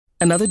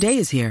Another day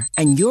is here,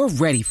 and you're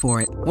ready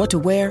for it. What to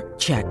wear?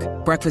 Check.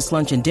 Breakfast,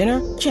 lunch, and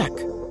dinner? Check.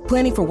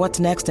 Planning for what's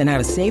next and how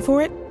to save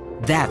for it?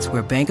 That's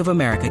where Bank of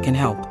America can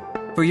help.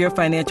 For your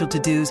financial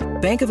to-dos,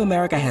 Bank of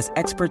America has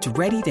experts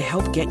ready to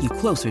help get you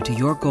closer to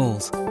your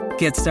goals.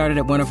 Get started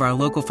at one of our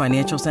local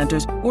financial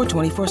centers or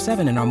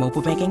 24/7 in our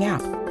mobile banking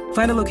app.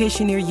 Find a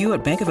location near you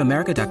at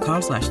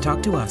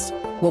bankofamerica.com/talktous.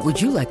 What would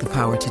you like the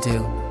power to do?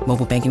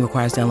 Mobile banking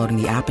requires downloading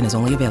the app and is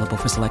only available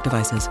for select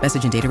devices.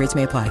 Message and data rates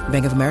may apply.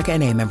 Bank of America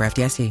N.A., member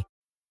FDIC.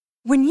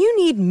 When you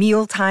need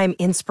mealtime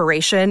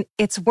inspiration,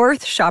 it's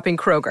worth shopping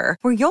Kroger,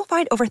 where you'll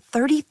find over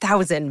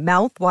 30,000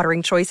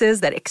 mouth-watering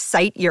choices that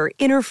excite your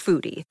inner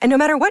foodie. And no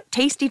matter what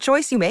tasty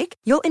choice you make,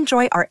 you'll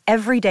enjoy our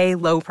everyday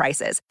low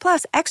prices,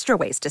 plus extra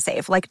ways to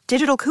save, like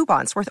digital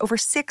coupons worth over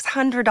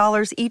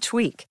 $600 each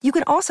week. You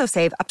can also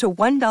save up to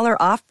 $1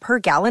 off per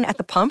gallon at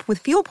the pump with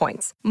fuel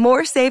points.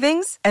 More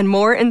savings and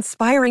more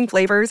inspiring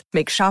flavors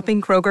make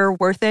shopping Kroger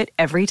worth it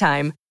every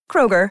time.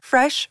 Kroger,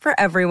 fresh for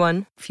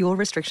everyone. Fuel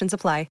restrictions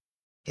apply.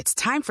 It's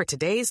time for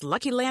today's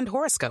Lucky Land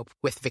horoscope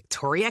with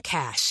Victoria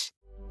Cash.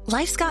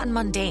 Life's gotten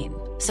mundane,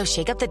 so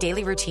shake up the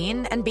daily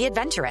routine and be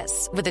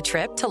adventurous with a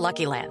trip to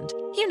Lucky Land.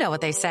 You know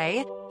what they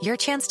say, your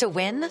chance to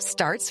win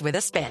starts with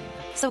a spin.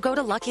 So go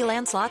to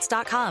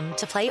LuckyLandSlots.com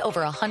to play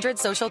over 100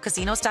 social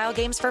casino-style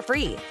games for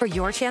free for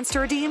your chance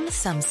to redeem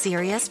some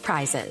serious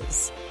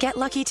prizes. Get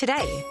lucky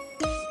today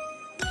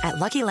at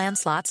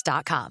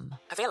LuckyLandSlots.com.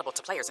 Available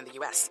to players in the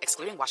U.S.,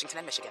 excluding Washington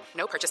and Michigan.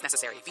 No purchase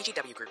necessary.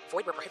 VGW Group.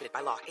 Void where prohibited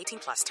by law. 18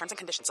 plus. Terms and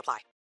conditions apply.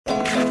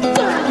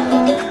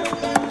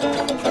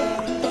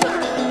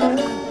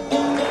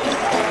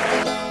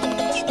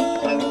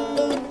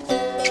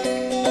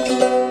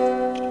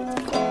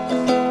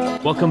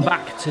 Welcome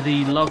back to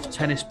the Love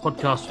Tennis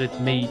podcast with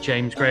me,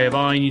 James Gray of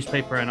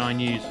iNewspaper and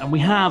iNews. And we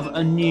have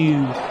a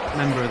new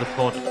member of the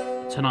pod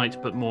tonight,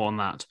 but more on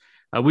that.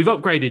 We've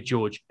upgraded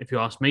George, if you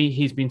ask me.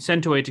 He's been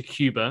sent away to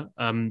Cuba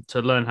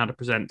to learn how to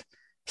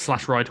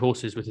present/ride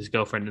horses with his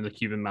girlfriend in the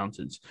Cuban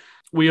mountains.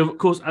 We, of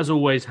course, as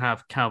always,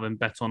 have Calvin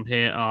Betton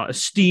here, our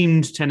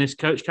esteemed tennis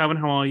coach. Calvin,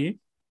 how are you?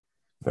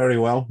 Very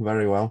well,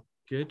 very well.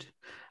 Good.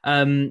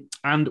 And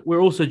we're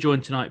also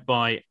joined tonight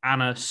by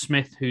Anna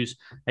Smith, who's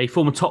a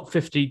former top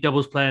 50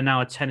 doubles player,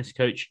 now a tennis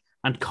coach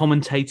and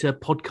commentator,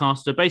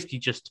 podcaster, basically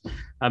just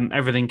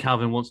everything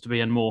Calvin wants to be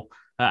and more.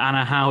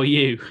 Anna, how are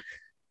you?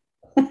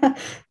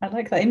 I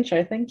like that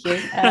intro. Thank you.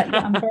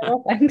 I'm very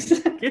well, thanks.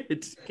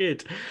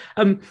 Good.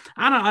 Anna,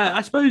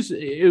 I suppose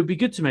it would be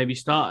good to maybe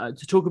start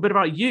to talk a bit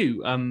about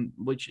you,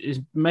 which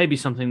is maybe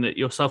something that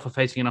you're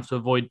self-effacing enough to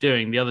avoid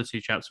doing. The other two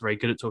chaps are very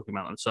good at talking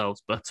about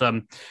themselves, but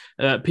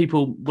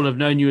people will have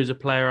known you as a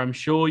player, I'm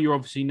sure. You're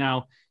obviously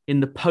now in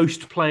the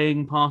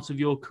post-playing part of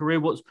your career.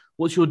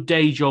 What's your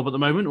day job at the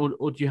moment,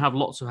 or do you have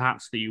lots of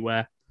hats that you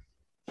wear?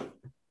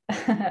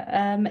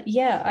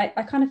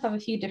 I kind of have a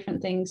few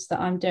different things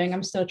that I'm doing.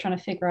 I'm still trying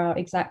to figure out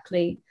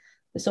exactly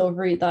the sort of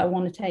route that I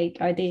want to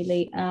take,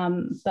 ideally.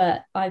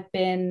 But I've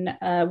been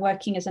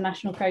working as a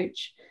national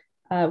coach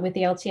with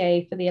the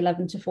LTA for the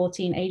 11 to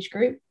 14 age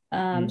group.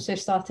 So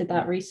started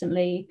that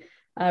recently,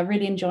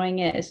 really enjoying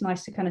it. It's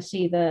nice to kind of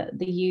see the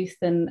youth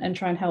and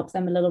try and help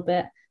them a little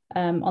bit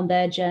on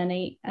their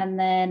journey. And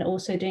then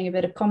also doing a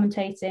bit of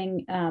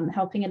commentating,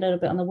 helping a little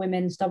bit on the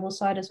women's double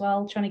side as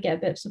well, trying to get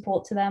a bit of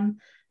support to them.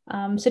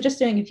 So just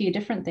doing a few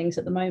different things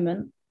at the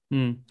moment.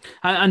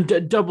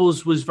 And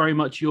doubles was very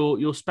much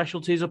your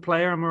specialty as a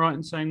player. Am I right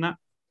in saying that?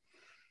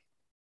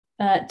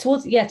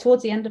 Towards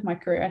the end of my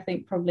career, I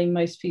think probably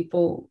most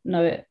people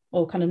know it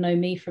or kind of know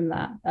me from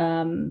that.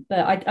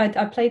 But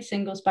I played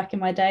singles back in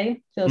my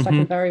day. Feels like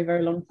a very,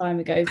 very long time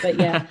ago. But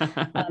yeah,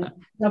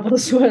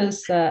 doubles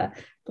was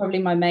probably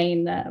my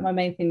main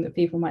thing that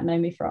people might know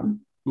me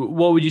from.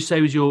 What would you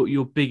say was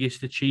your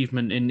biggest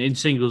achievement in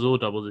singles or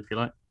doubles, if you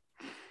like?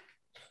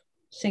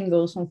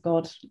 Singles, oh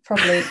God,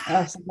 probably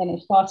something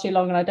that's far too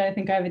long, and I don't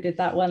think I ever did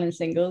that well in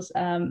singles.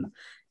 So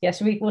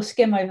we'll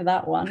skim over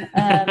that one.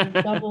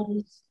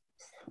 Doubles,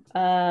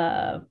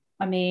 I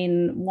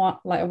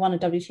won a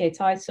WTA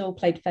title,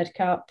 played Fed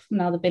Cup,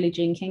 now the Billie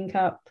Jean King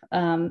Cup.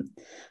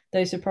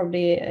 Those are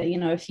probably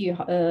a few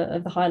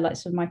of the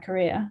highlights of my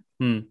career.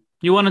 You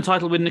won a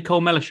title with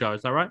Nicole Melishar,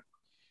 is that right?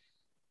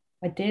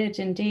 I did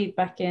indeed,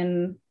 back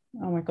in,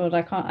 oh my God, I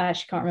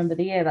actually can't remember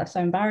the year. That's so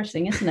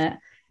embarrassing, isn't it?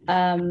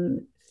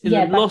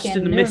 Lost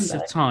in the mists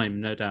of time,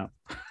 no doubt.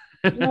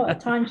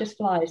 Time just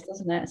flies,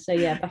 doesn't it? So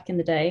yeah, back in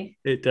the day.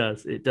 It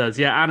does.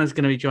 Yeah, Anna's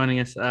going to be joining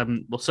us,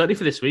 certainly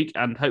for this week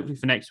and hopefully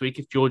for next week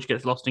if George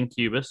gets lost in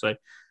Cuba. So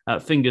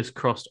fingers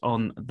crossed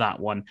on that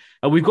one.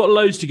 We've got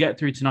loads to get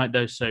through tonight,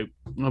 though, so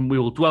we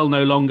will dwell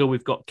no longer.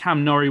 We've got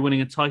Cam Norrie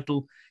winning a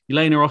title,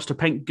 Elena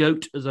Ostapenko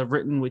GOAT, as I've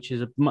written, which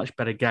is a much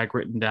better gag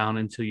written down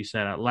until you say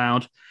it out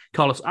loud.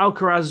 Carlos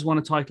Alcaraz has won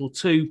a title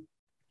too.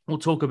 We'll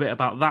talk a bit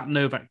about that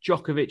Novak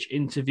Djokovic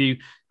interview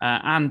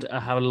and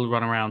have a little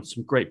run around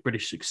some great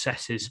British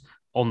successes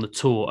on the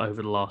tour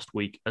over the last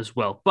week as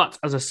well. But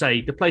as I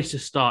say, the place to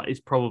start is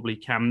probably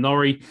Cam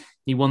Norrie.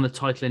 He won the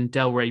title in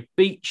Delray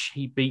Beach.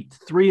 He beat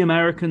 3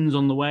 Americans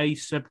on the way,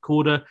 Seb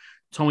Korda,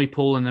 Tommy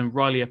Paul and then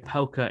Riley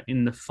Opelka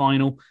in the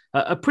final.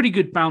 A pretty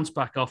good bounce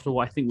back after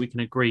what I think we can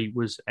agree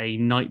was a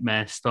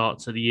nightmare start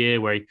to the year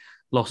where he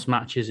lost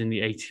matches in the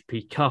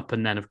ATP Cup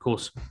and then, of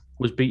course,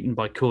 was beaten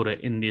by Korda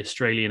in the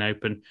Australian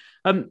Open.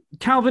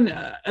 Calvin,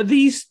 are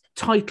these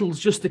titles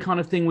just the kind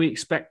of thing we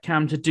expect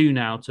Cam to do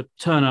now, to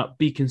turn up,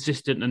 be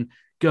consistent and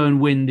go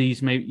and win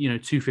these maybe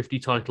 250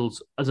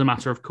 titles as a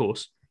matter of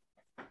course?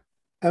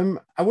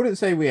 I wouldn't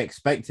say we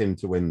expect him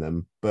to win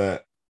them,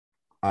 but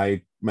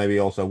I maybe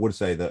also would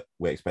say that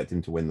we expect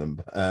him to win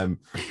them. I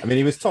mean,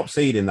 he was top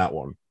seed in that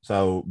one.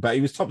 But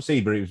he was top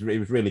seed, but he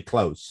was really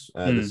close,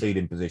 the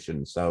seeding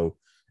position. So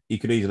he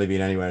could easily be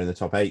anywhere in the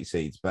top 8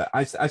 seeds. But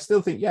I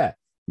still think,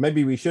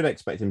 maybe we should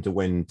expect him to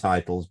win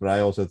titles, but I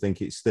also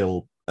think it's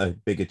still a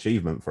big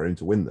achievement for him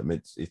to win them.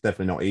 It's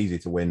definitely not easy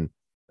to win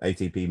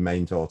ATP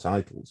main tour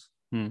titles.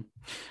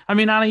 I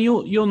mean, Anna,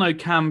 you'll know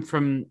Cam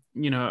from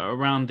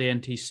around the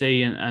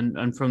NTC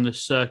and from the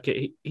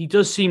circuit. He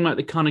does seem like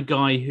the kind of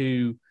guy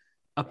who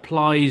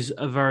applies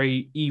a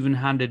very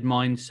even-handed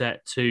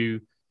mindset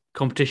to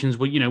competitions.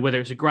 Whether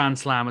it's a Grand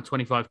Slam, a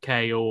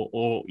 25K,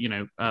 or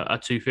a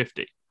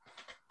 250.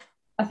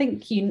 I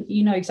think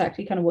you know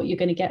exactly kind of what you're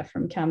going to get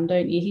from Cam,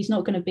 don't you? He's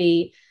not going to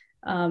be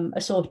a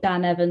sort of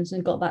Dan Evans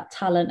and got that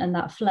talent and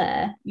that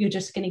flair. You're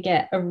just going to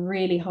get a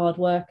really hard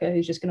worker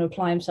who's just going to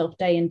apply himself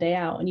day in, day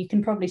out. And you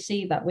can probably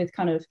see that with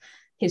kind of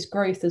his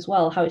growth as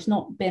well, how it's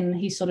not been,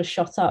 he's sort of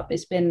shot up.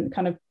 It's been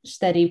kind of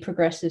steady,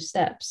 progressive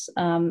steps.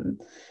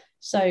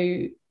 So,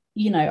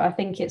 I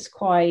think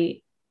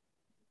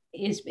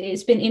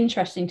it's been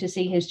interesting to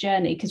see his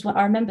journey, because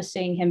I remember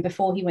seeing him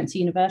before he went to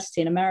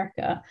university in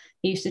America.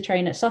 He used to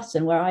train at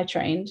Sutton where I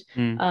trained.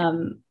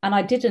 And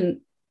I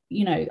didn't,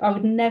 I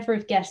would never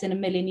have guessed in a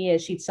million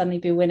years he'd suddenly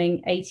be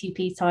winning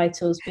ATP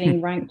titles, being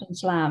ranked in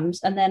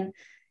slams. And then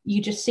you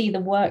just see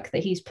the work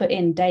that he's put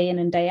in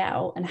and day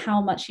out and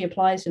how much he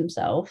applies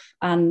himself.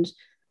 And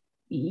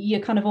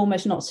you're kind of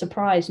almost not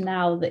surprised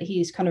now that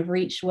he's kind of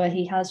reached where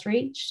he has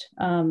reached.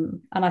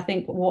 And I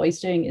think what he's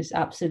doing is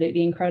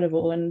absolutely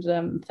incredible,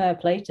 and fair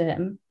play to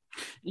him.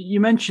 You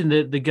mentioned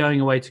the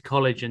going away to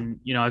college, and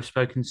I've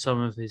spoken to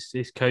some of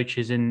his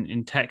coaches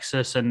in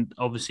Texas, and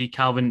obviously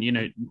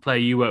Calvin, player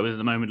you work with at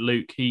the moment,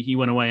 Luke, he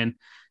went away and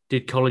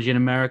did college in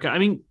America. I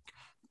mean,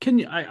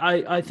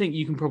 I think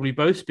you can probably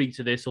both speak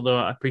to this, although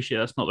I appreciate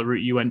that's not the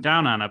route you went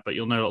down, Anna, but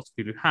you'll know lots of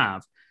people who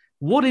have.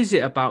 What is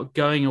it about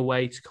going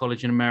away to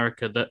college in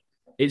America that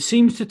it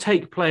seems to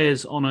take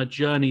players on a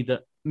journey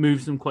that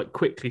moves them quite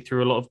quickly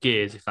through a lot of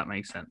gears, if that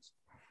makes sense?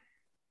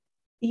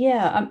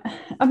 Yeah,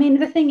 I mean,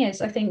 the thing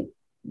is, I think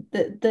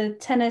the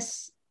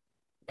tennis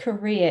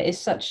career is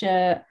such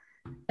a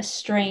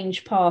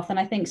strange path, and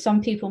I think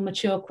some people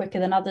mature quicker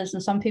than others,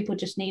 and some people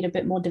just need a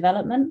bit more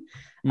development.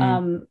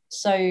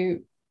 So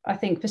I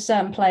think for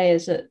certain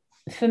players,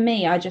 for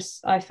me,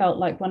 I felt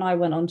like when I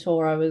went on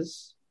tour, I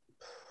was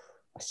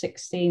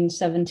 16,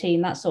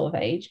 17, that sort of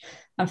age.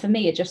 And for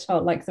me, it just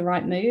felt like the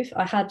right move.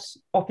 I had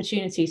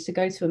opportunities to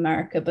go to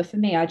America, but for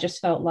me, I just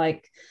felt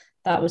like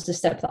that was the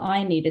step that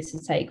I needed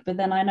to take. But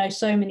then I know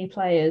so many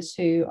players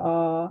who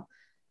are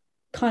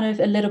kind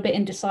of a little bit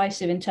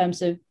indecisive in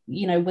terms of,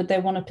 would they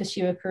want to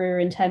pursue a career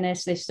in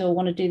tennis? They still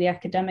want to do the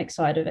academic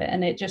side of it.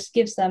 And it just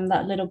gives them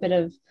that little bit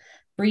of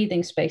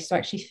breathing space to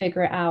actually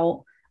figure it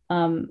out.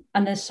 And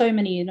there's so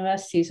many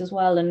universities as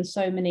well, and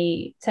so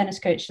many tennis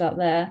coaches out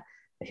there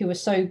who are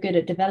so good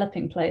at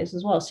developing players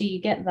as well. So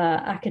you get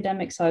that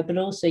academic side, but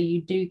also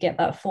you do get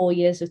that 4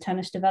 years of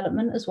tennis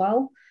development as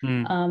well.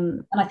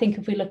 And I think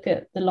if we look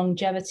at the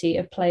longevity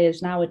of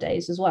players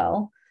nowadays as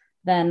well,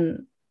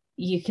 then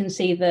you can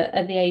see that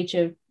at the age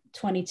of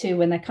 22,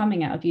 when they're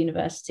coming out of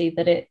university,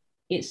 that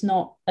it's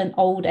not an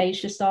old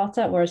age to start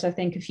at. Whereas I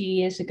think a few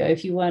years ago,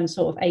 if you weren't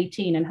sort of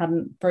 18 and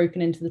hadn't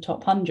broken into the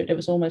top 100, it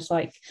was almost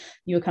like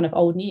you were kind of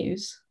old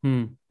news.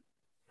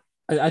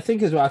 I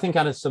think as well, I think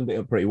Anna's summed it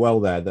up pretty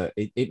well there, that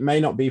it may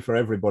not be for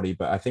everybody,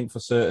 but I think for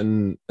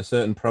a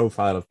certain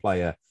profile of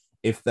player,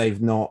 if they've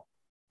not,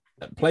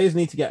 players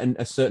need to get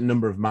a certain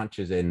number of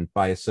matches in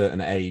by a certain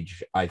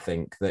age. I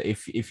think that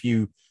if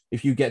you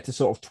get to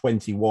sort of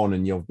 21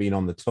 and you've been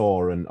on the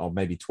tour, or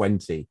maybe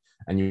 20,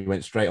 and you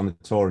went straight on the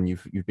tour and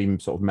you've been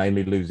sort of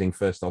mainly losing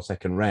first or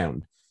second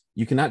round,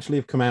 you can actually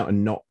have come out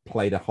and not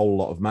played a whole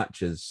lot of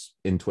matches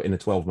in a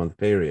 12-month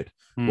period.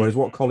 Whereas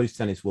what college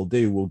tennis will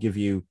give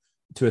you,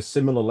 to a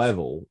similar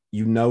level,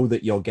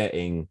 that you're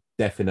getting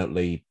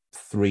definitely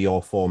 3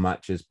 or 4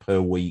 matches per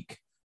week,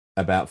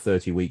 about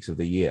 30 weeks of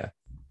the year.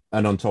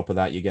 And on top of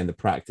that, you're getting the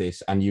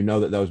practice, and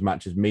that those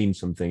matches mean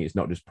something. It's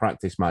not just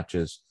practice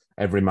matches.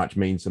 Every match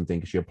means something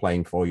because you're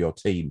playing for your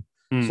team.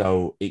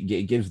 So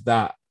it gives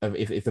that,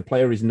 if the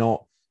player is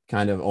not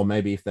kind of, or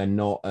maybe if they're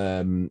not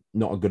a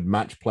good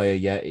match player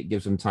yet, it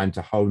gives them time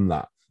to hone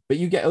that. But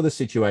you get other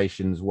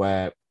situations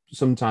where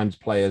sometimes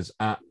players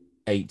at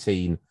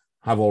 18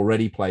 have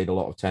already played a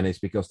lot of tennis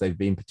because they've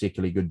been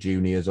particularly good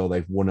juniors, or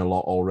they've won a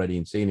lot already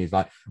in seniors.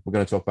 Like, we're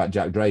going to talk about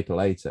Jack Draper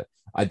later.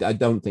 I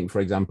don't think, for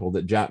example,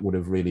 that Jack would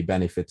have really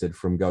benefited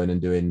from going and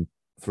doing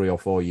 3 or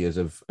 4 years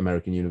of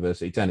American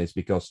university tennis,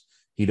 because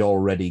he'd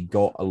already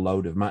got a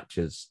load of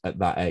matches at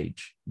that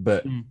age.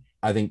 But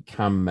I think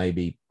Cam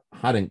maybe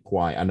hadn't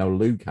quite. I know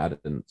Luke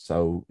hadn't,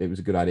 so it was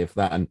a good idea for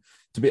that. And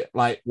to be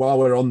like, while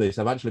we're on this,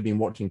 I've actually been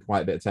watching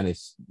quite a bit of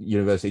tennis,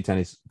 university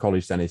tennis,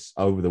 college tennis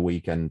over the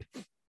weekend,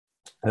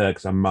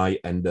 because I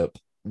might end up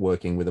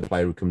working with a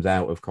player who comes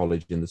out of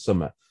college in the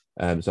summer.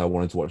 So I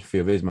wanted to watch a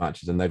few of his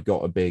matches, and they've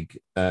got a big,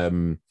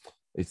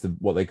 it's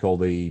what they call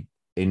the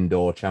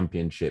indoor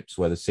championships,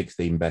 where the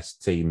 16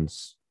 best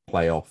teams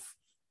play off.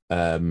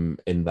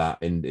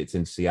 It's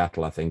in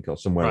Seattle, I think, or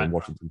somewhere in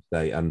Washington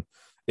State, and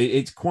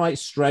it's quite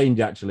strange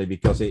actually,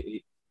 because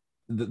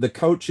the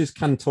coaches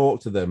can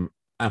talk to them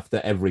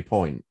after every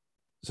point.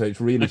 So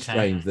it's really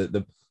strange that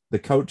the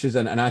coaches,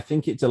 and I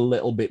think it's a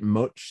little bit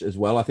much as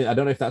well. I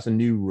don't know if that's a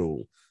new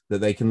rule, that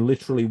they can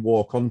literally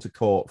walk onto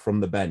court from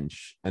the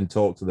bench and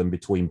talk to them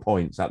between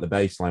points at the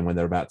baseline when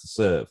they're about to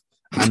serve.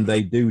 And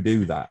they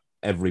do that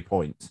every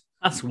point.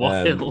 That's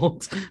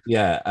wild.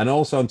 Yeah. And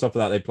also on top of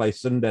that, they play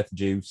Sudden Death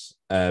Juice,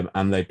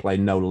 and they play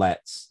No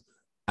Lets.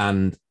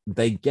 And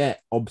they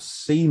get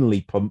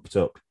obscenely pumped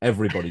up.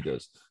 Everybody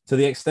does, to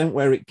the extent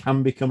where it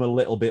can become a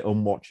little bit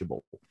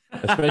unwatchable,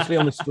 especially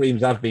on the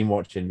streams I've been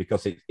watching,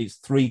 because there's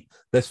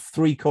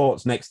three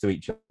courts next to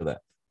each other,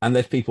 and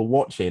there's people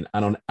watching,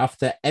 and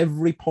after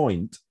every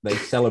point they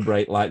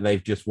celebrate like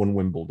they've just won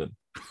Wimbledon.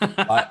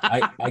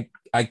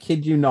 I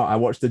kid you not. I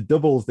watched the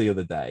doubles the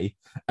other day,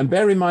 and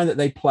bear in mind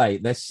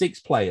that there's 6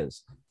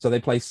 players, so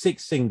they play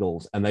 6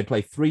 singles and they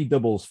play 3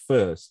 doubles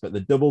first, but the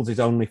doubles is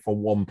only for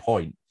 1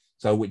 point.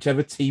 So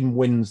whichever team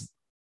wins,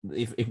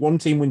 if one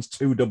team wins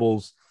 2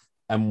 doubles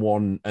and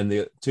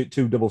the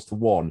two doubles to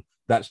 1,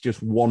 that's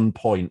just 1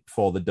 point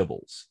for the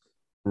doubles,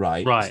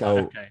 right?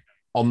 So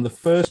on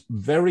the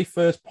very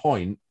first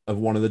point of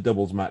one of the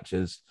doubles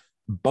matches,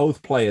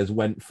 both players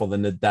went for the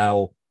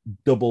Nadal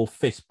double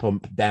fist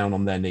pump down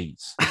on their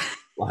knees,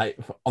 like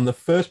on the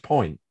first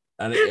point,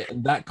 and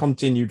that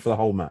continued for the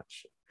whole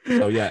match.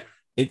 So yeah,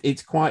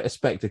 it's quite a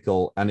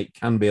spectacle, and it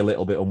can be a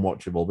little bit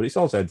unwatchable, but it's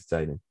also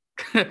entertaining.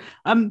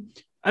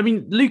 I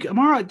mean, Luke, am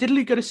I right? Did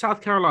Luke go to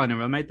South Carolina?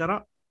 Have I made that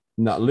up?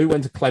 No, Luke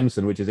went to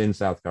Clemson, which is in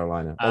South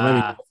Carolina, or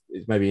maybe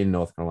it's maybe in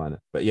North Carolina.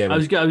 But yeah, I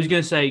was going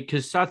to say,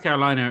 because South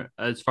Carolina,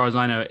 as far as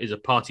I know, is a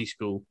party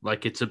school.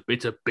 Like it's a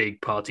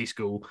big party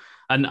school,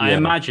 and I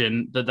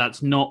imagine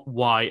that's not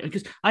why.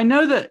 Because I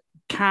know that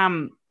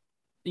Cam,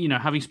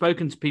 having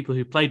spoken to people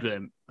who played with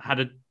him, had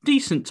a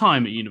decent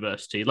time at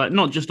university, like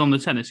not just on the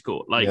tennis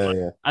court,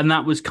 and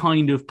that was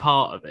kind of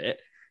part of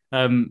it.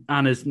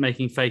 Anna's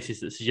making faces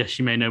that suggest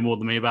she may know more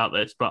than me about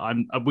this, but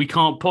we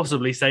can't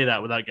possibly say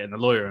that without getting a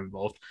lawyer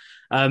involved.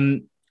 I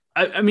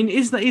mean,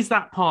 is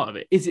that part of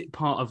it? Is it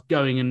part of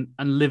going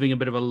and living a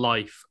bit of a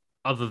life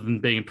other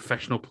than being a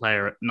professional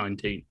player at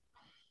 19?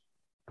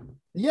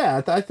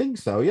 Yeah, I think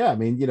so. Yeah, I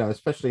mean,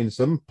 especially in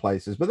some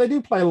places, but they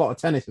do play a lot of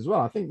tennis as well.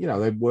 I think,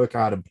 they work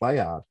hard and play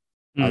hard,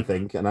 I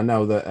think. And I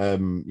know that, I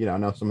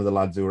know some of the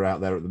lads who are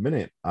out there at the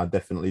minute are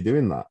definitely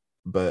doing that,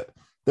 but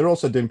they're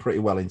also doing pretty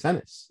well in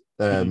tennis.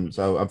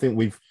 So I think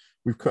we've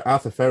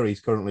Arthur Ferry's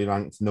currently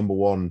ranked number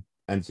 1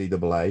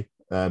 NCAA.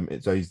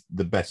 So he's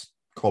the best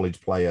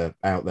college player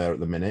out there at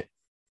the minute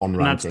on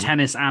ranking. That's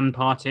tennis and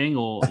partying,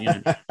 or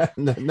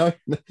no,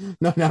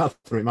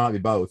 Arthur, it might be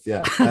both.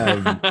 Yeah.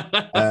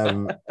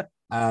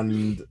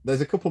 And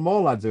there's a couple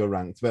more lads who are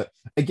ranked, but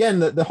again,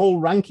 the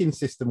whole ranking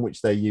system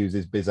which they use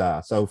is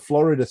bizarre. So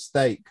Florida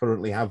State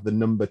currently have the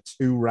number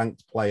 2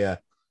 ranked player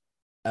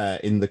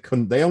in the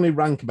country. They only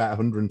rank about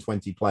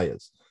 120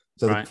 players.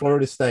 So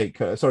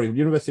the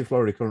University of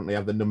Florida currently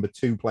have the number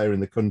 2 player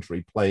in the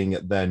country playing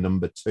at their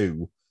number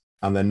 2,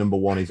 and their number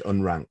 1 is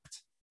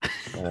unranked.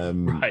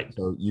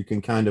 So you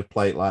can kind of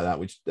play it like that,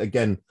 which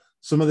again,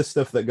 some of the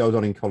stuff that goes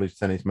on in college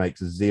tennis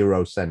makes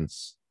 0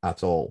 sense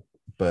at all.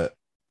 But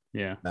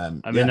yeah,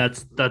 I mean,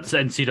 that's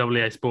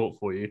NCAA sport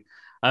for you.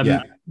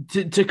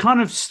 To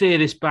kind of steer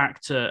this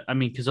back to,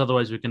 because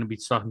otherwise we're going to be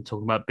starting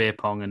talking about beer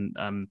pong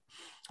and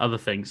other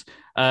things.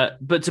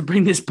 But to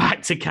bring this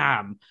back to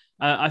Cam,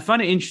 I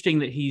find it interesting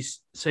that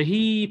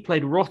he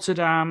played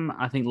Rotterdam,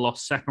 I think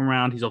lost second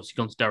round. He's obviously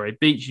gone to Delray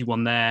Beach. He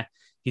won there.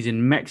 He's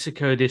in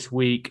Mexico this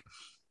week.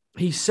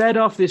 He said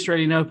after the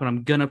Australian Open,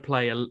 I'm going to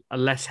play a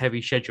less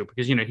heavy schedule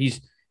because,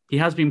 he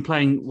has been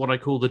playing what I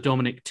call the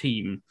Dominic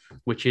team,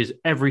 which is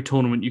every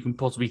tournament you can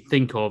possibly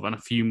think of and a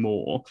few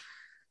more.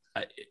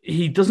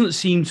 He doesn't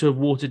seem to have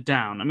watered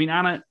down. I mean,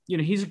 Anna,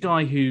 he's a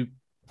guy who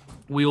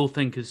we all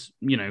think has,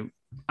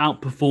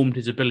 outperformed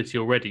his ability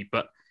already,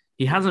 but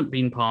he hasn't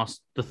been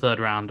past the 3rd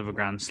round of a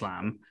Grand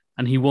Slam,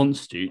 and he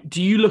wants to.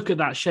 Do you look at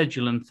that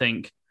schedule and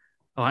think,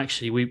 oh,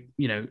 actually,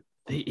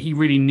 he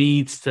really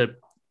needs to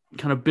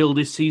kind of build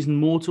his season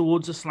more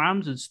towards the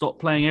slams and stop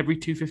playing every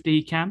 250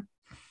 he can?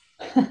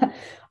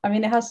 I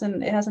mean, it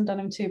hasn't done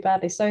him too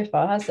badly so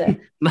far, has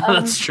it? No,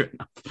 that's true.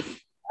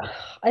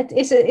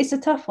 It's a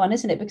tough one,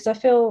 isn't it? Because I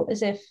feel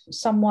as if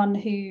someone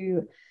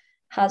who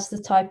has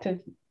the type of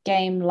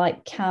game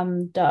like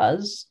Cam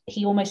does,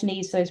 he almost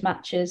needs those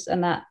matches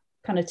and that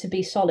kind of to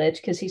be solid,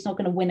 because he's not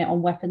going to win it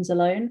on weapons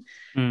alone.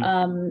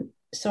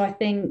 So I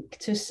think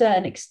to a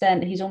certain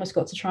extent, he's almost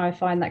got to try and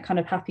find that kind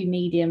of happy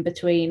medium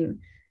between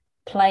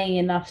playing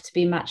enough to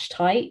be match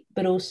tight,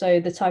 but also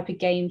the type of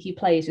game he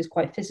plays is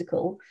quite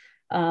physical.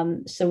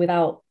 So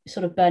without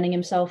sort of burning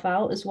himself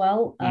out as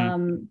well.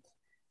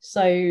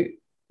 So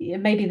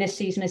maybe this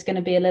season is going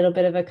to be a little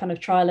bit of a kind of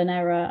trial and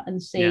error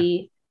and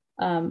see.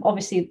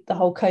 Obviously, the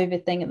whole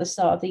COVID thing at the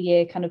start of the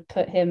year kind of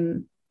put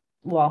him,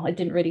 well, it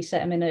didn't really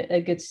set him in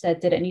a good stead,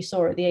 did it? And you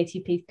saw at the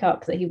ATP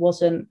Cup that he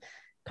wasn't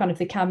kind of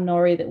the Cam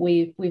Norrie that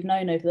we've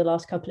known over the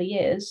last couple of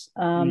years.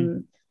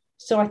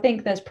 So I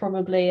think there's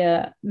probably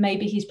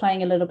maybe he's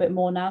playing a little bit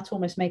more now to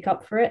almost make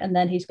up for it, and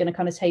then he's going to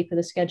kind of taper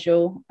the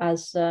schedule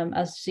as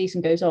the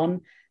season goes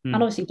on, and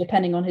obviously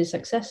depending on his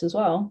success as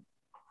well.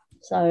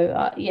 So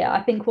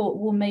I think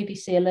we'll maybe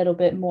see a little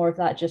bit more of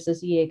that just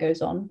as the year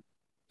goes on.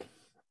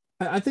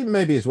 I think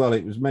maybe as well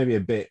it was maybe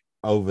a bit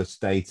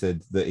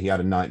overstated that he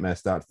had a nightmare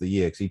start to the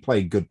year because he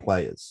played good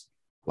players.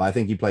 Like I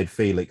think he played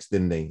Felix,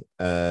 didn't he,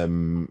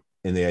 in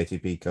the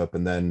ATP Cup,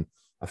 and then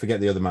I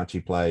forget the other match he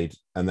played,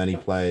 and then he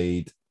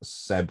played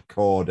Seb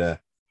Korda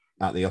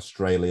at the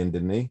Australian,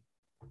 didn't he?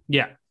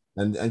 Yeah.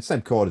 And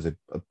Seb Korda's a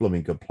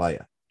blooming good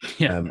player.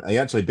 Yeah. He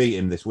actually beat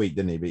him this week,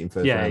 didn't he? Beat him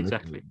first round.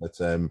 Exactly. But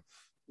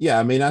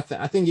I mean, I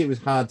think it was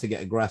hard to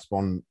get a grasp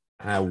on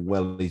how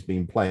well he's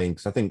been playing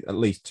because I think at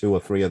least 2 or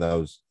 3 of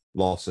those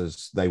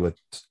losses, they were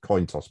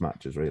coin toss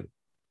matches, really.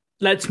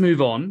 Let's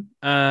move on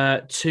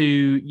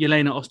to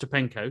Jelena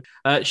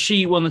Ostapenko.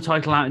 She won the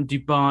title out in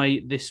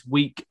Dubai this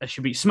week. She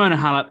beat Simona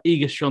Halep,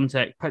 Iga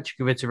Swiatek, Petra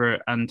Kvitova,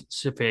 and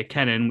Sofia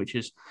Kenin, which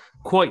is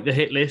quite the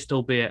hit list,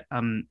 albeit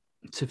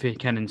Sofia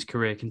Kenin's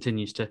career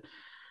continues to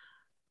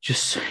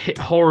just hit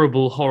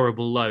horrible,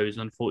 horrible lows,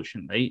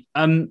 unfortunately.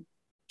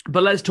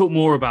 But let's talk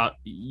more about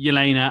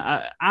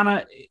Jelena.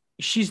 Anna,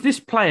 she's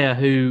this player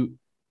who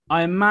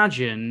I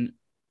imagine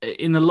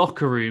in the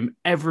locker room,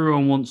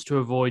 everyone wants to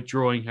avoid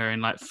drawing her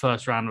in like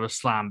first round of a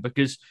slam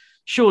because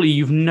surely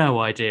you've no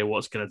idea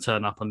what's going to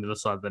turn up on the other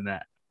side of the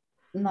net.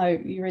 No,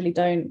 you really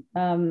don't.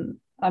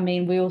 I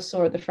mean, we all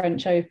saw at the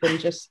French Open,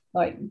 just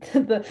like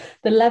the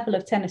level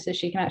of tennis that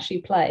she can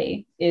actually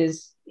play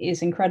is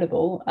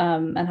incredible,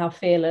 and how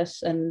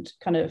fearless and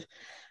kind of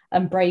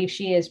and brave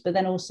she is. But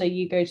then also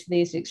you go to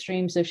these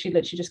extremes of she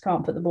literally just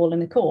can't put the ball in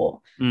the court.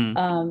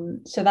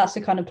 So that's the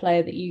kind of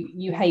player that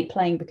you hate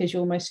playing because you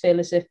almost feel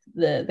as if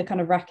the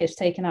kind of racket's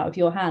taken out of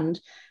your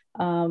hand.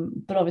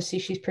 But obviously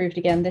she's proved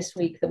again this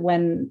week that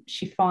when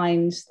she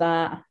finds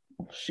that,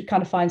 she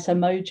kind of finds her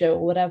mojo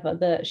or whatever,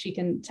 that she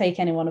can take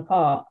anyone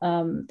apart.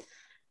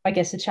 I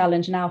guess the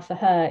challenge now for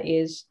her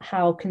is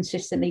how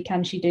consistently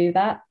can she do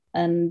that?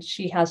 And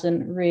she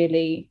hasn't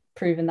really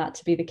proven that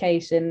to be the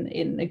case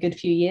in a good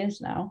few years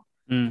now.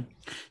 Do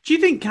you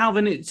think,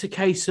 Calvin, it's a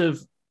case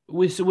of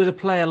with a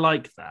player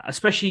like that,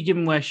 especially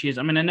given where she is?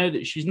 I mean, I know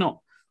that she's not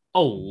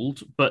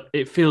old, but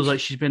it feels like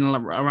she's been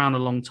around a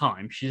long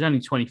time. She's only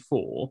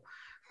 24.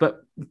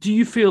 But do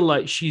you feel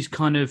like she's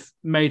kind of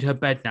made her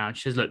bed now?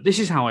 She says, look, this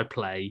is how I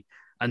play.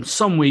 And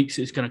some weeks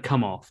it's going to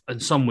come off.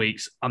 And some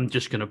weeks I'm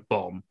just going to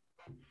bomb.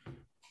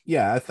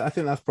 Yeah, I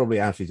think that's probably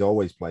how she's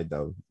always played,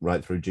 though,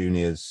 right through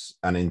juniors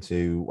and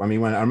into. I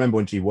mean, I remember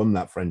when she won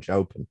that French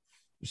Open,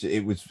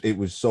 it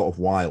was sort of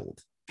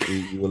wild.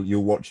 You're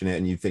watching it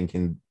and you're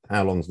thinking,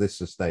 how long is this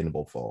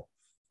sustainable for?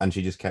 And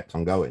she just kept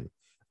on going.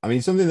 I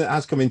mean, something that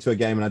has come into a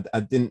game, and I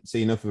didn't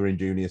see enough of her in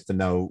juniors to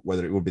know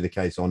whether it would be the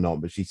case or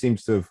not. But she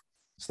seems to have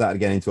started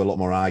getting into a lot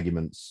more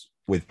arguments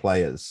with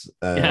players,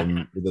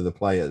 with other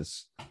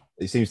players.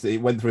 It seems that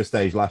it went through a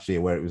stage last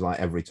year where it was like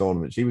every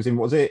tournament she was in.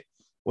 Was it?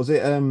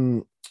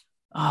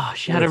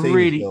 She had a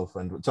really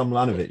girlfriend, Tom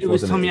Lanovich. It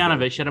was Tom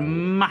Yanovich. She had a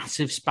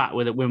massive spat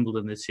with at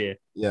Wimbledon this year.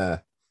 Yeah,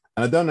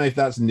 and I don't know if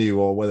that's new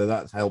or whether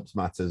that helps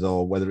matters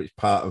or whether it's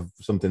part of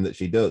something that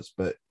she does.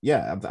 But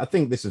yeah, I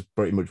think this is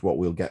pretty much what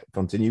we'll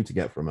continue to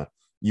get from her.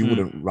 You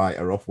wouldn't write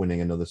her off winning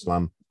another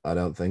slam, I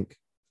don't think.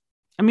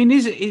 I mean, do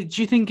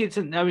you think it's?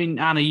 I mean,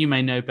 Anna, you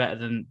may know better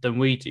than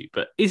we do,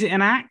 but is it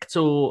an act,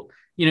 or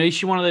is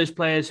she one of those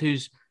players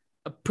who's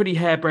pretty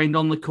harebrained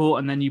on the court,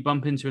 and then you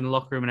bump into her in the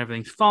locker room and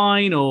everything's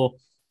fine, or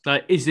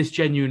is this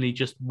genuinely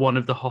just one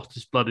of the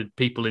hottest blooded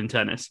people in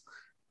tennis?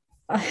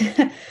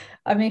 I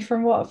mean,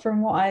 from what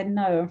I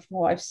know and from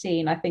what I've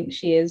seen, I think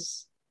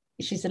she's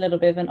a little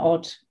bit of an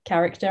odd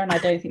character, and I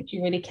don't think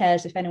she really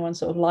cares if anyone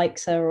sort of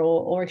likes her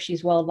or if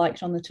she's well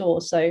liked on the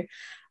tour. So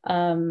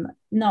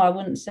no, I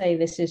wouldn't say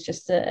this is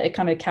just a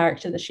kind of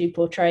character that she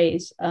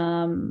portrays.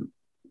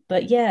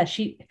 But yeah,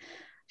 she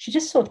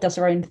just sort of does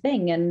her own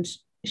thing, and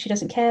she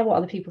doesn't care what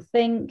other people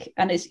think.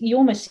 And you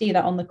almost see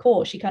that on the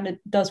court. She kind of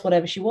does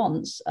whatever she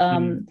wants.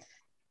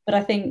 But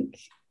I think,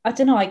 I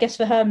don't know, I guess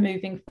for her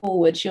moving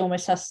forward, she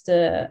almost has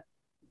to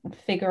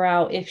figure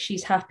out if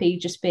she's happy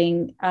just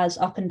being as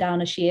up and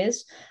down as she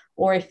is,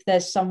 or if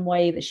there's some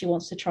way that she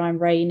wants to try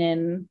and rein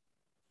in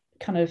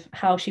kind of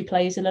how she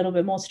plays a little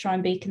bit more to try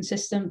and be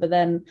consistent. But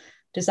then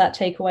does that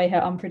take away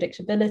her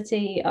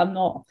unpredictability? I'm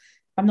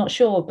not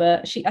sure,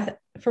 but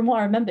from what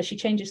I remember, she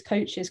changes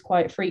coaches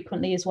quite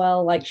frequently as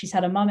well. Like she's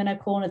had a mum in her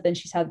corner, then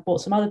she's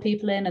brought some other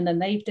people in, and then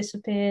they've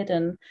disappeared.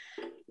 And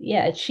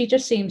yeah, she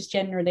just seems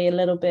generally a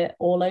little bit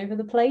all over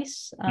the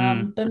place.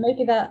 But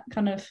maybe that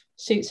kind of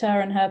suits her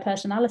and her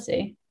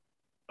personality.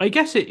 I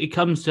guess it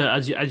comes to,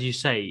 as you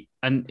say,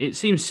 and it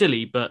seems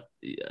silly, but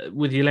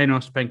with Elena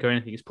Ostapenko,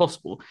 anything is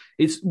possible.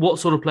 It's what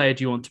sort of player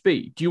do you want to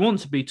be? Do you want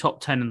to be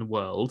top 10 in the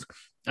world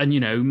and,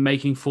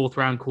 making fourth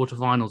round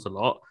quarterfinals a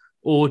lot?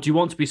 Or do you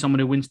want to be someone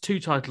who wins 2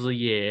 titles a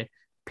year,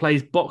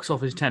 plays box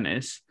office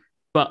tennis,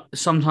 but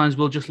sometimes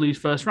will just lose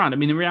first round? I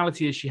mean, the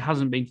reality is she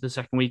hasn't been to the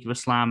second week of a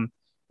slam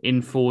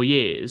in 4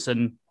 years.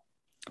 And,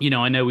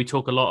 I know we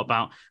talk a lot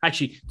about,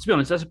 actually, to be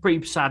honest, that's a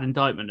pretty sad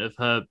indictment of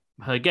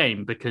her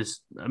game, because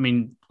I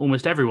mean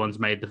almost everyone's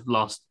made the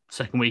last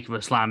second week of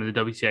a slam in the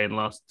WTA in the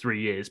last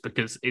 3 years,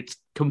 because it's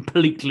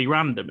completely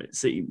random, it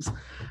seems.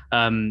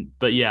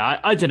 But yeah,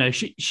 I don't know.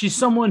 She's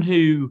someone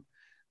who,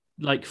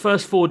 like,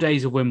 first 4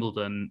 days of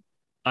Wimbledon,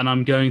 and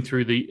I'm going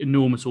through the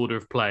enormous order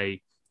of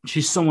play,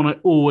 she's someone I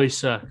always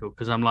circle,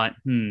 because I'm like,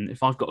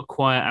 if I've got a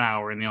quiet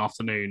hour in the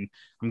afternoon,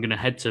 I'm going to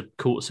head to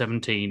court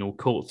 17 or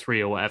court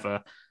 3 or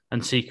whatever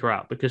and seek her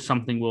out, because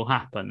something will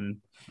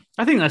happen.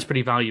 I think that's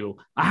pretty valuable.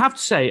 I have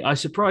to say, I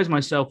surprised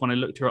myself when I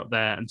looked her up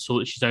there and saw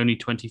that she's only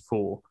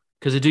 24,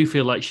 because I do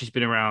feel like she's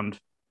been around.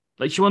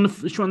 Like, she won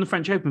the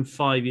French Open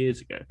 5 years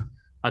ago.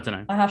 I don't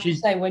know. I have to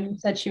say, when you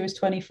said she was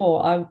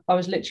 24, I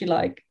was literally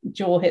like,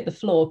 jaw hit the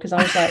floor, because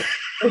I was like,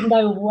 there's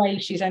no way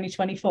she's only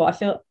 24. I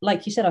feel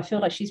like you said, I feel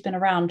like she's been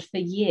around for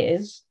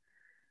years.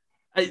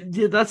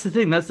 Yeah, that's the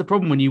thing. That's the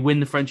problem when you win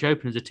the French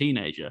Open as a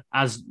teenager,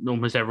 as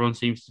almost everyone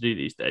seems to do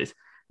these days.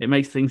 It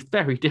makes things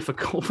very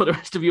difficult for the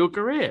rest of your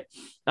career.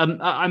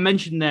 I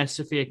mentioned there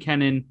Sofia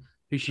Kenin,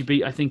 who she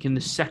beat, I think, in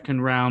the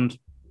second round.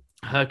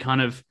 Her kind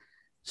of,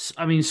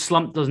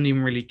 slump doesn't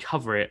even really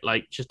cover it.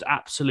 Like, just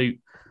absolute.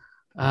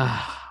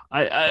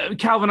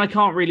 Calvin, I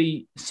can't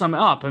really sum it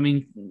up. I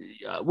mean,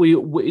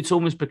 it's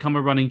almost become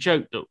a running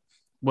joke that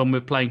when we're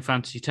playing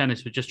fantasy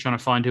tennis, we're just trying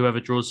to find whoever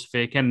draws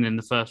Sofia Kenin in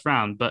the first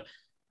round. But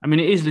I mean,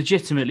 it is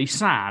legitimately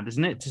sad,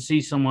 isn't it, to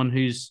see someone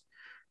whose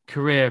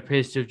career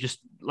appears to have just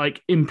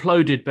like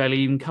imploded, barely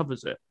even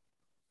covers it.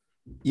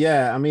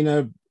 Yeah, I mean,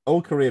 her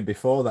whole career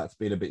before that's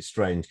been a bit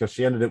strange, because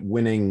she ended up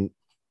winning.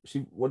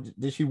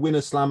 Did she win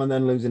a slam and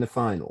then lose in a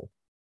final?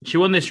 She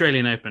won the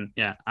Australian Open,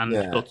 and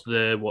got to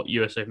the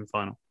US Open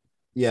final.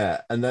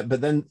 Yeah, but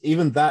then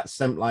even that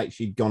seemed like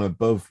she'd gone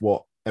above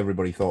what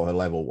everybody thought her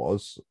level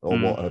was, or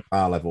what her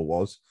power level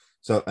was.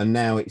 So, and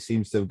now it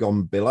seems to have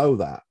gone below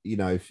that.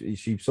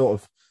 She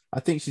sort of, I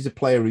think she's a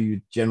player who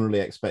you generally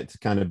expect to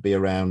kind of be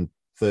around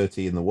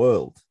 30 in the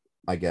world,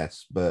 I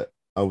guess. But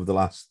over the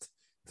last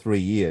 3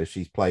 years,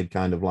 she's played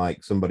kind of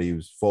like somebody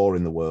who's 4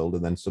 in the world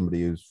and then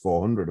somebody who's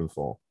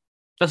 404.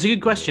 That's a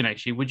good question,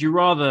 actually. Would you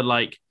rather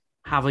like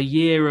have a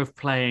year of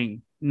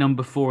playing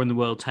number 4 in the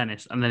world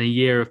tennis and then a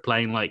year of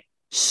playing like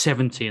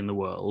 70 in the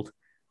world?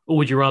 Or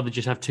would you rather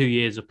just have 2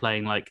 years of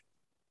playing like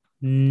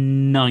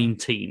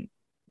 19?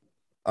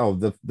 Oh,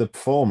 the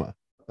former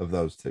of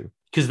those two.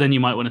 Because then you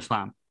might win a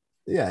slam.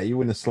 Yeah, you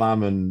win a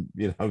slam and,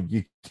 you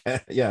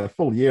get, a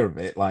full year of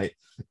it. Like,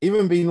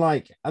 even being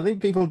like, I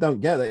think people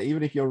don't get that,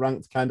 even if you're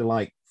ranked kind of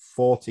like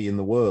 40 in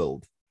the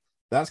world,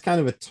 that's kind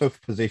of a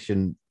tough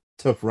position,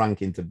 tough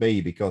ranking to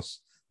be, because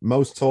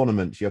most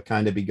tournaments you're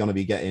kind of going to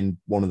be getting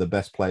one of the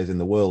best players in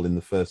the world in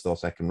the first or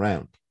second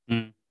round.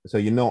 So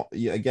you're not,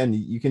 again,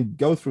 you can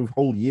go through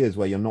whole years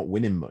where you're not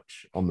winning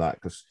much on that,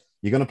 because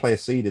you're going to play a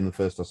seed in the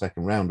first or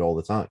second round all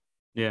the time.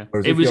 Yeah.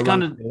 Whereas it was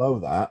kind of below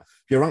that.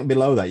 If you're ranked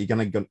below that, you're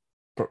going to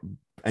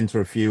enter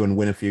a few and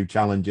win a few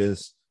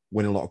challenges,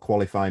 win a lot of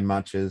qualifying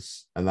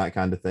matches and that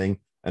kind of thing.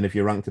 And if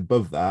you're ranked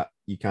above that,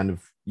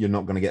 you're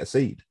not going to get a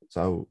seed.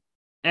 So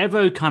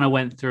Evo kind of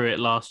went through it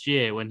last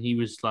year when he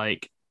was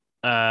like,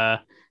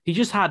 he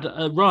just had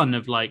a run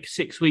of like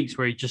 6 weeks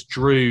where he just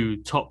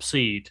drew top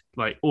seed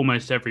like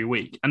almost every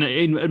week. And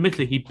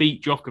admittedly, he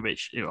beat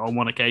Djokovic on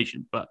one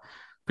occasion, but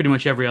pretty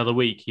much every other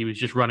week he was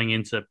just running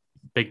into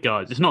big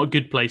guys. It's not a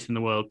good place in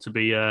the world to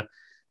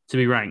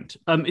be ranked.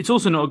 It's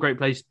also not a great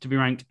place to be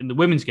ranked in the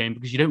women's game,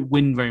 because you don't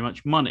win very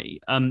much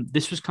money.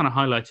 This was kind of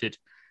highlighted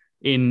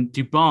in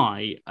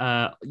Dubai.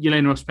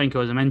 Jelena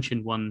Ostapenko, as I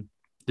mentioned, won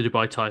the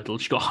Dubai title.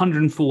 She got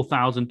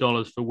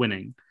 $104,000 for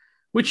winning,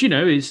 which,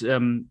 is better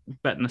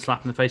than a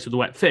slap in the face with a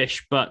wet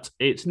fish, but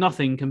it's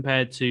nothing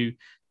compared to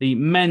the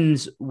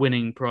men's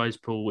winning prize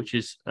pool, which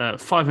is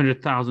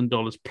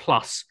 $500,000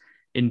 plus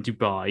in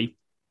Dubai.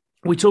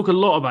 We talk a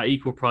lot about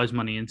equal prize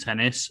money in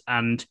tennis,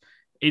 and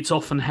it's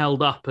often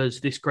held up as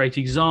this great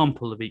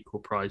example of equal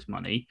prize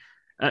money.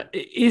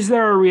 Is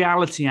there a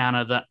reality,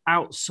 Anna, that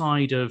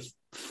outside of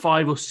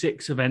 5 or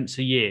 6 events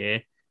a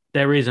year,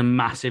 there is a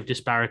massive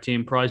disparity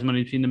in prize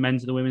money between the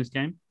men's and the women's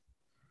game?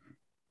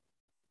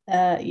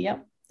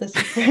 Yep, that's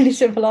a really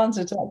simple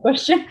answer to that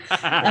question.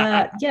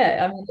 Yeah,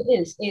 I mean, it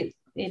is.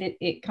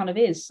 It kind of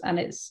is, and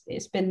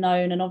it's been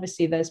known, and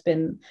obviously there's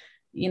been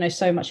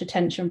so much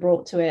attention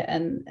brought to it,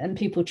 and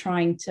people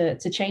trying to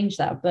change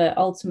that, but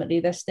ultimately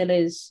there still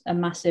is a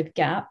massive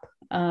gap,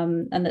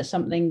 and that's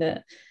something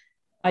that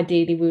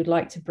ideally we would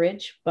like to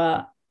bridge.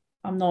 But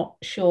I'm not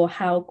sure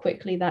how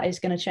quickly that is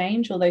going to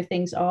change, although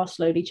things are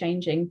slowly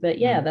changing. But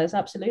yeah, there's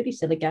absolutely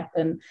still a gap,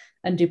 and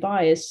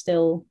Dubai is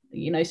still,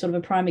 sort of a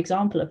prime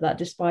example of that,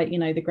 despite,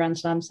 the Grand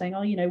Slam saying,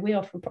 oh, we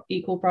offer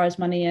equal prize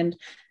money and,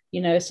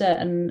 a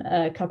certain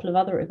couple of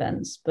other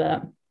events.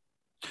 But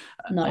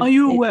no. Are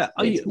you aware?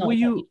 Were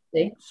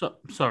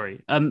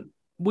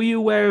you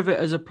aware of it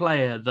as a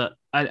player that,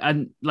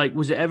 and like,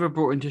 was it ever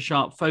brought into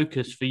sharp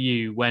focus for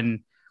you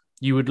when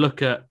you would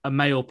look at a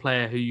male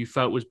player who you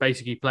felt was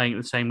basically playing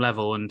at the same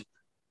level and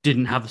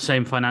didn't have the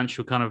same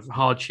financial kind of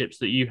hardships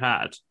that you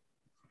had?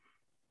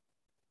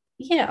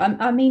 Yeah,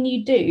 I mean,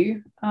 you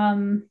do.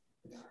 I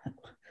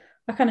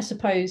kind of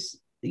suppose,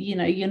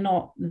 you're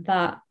not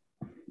that,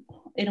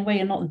 in a way,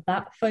 you're not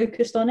that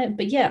focused on it.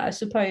 But yeah, I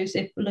suppose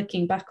if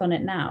looking back on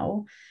it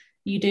now,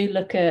 you do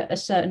look at a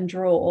certain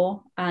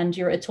draw and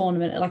you're at a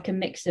tournament, like a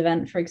mixed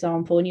event, for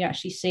example, and you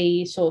actually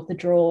see sort of the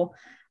draw.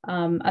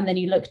 And then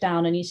you look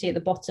down and you see at the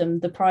bottom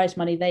the prize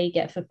money they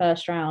get for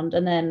first round,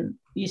 and then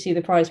you see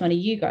the prize money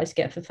you guys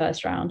get for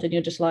first round, and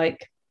you're just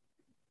like,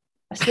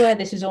 I swear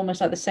this is almost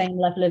like the same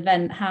level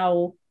event.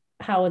 How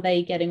are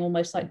they getting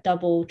almost like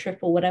double,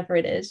 triple, whatever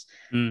it is,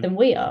 than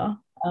we are?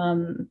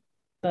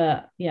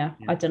 But yeah,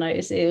 I don't know.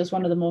 It was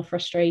one of the more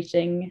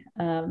frustrating.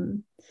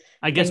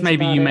 I guess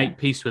maybe you make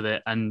peace with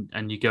it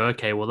and you go,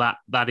 okay, well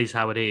that is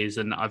how it is,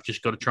 and I've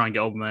just got to try and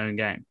get on with my own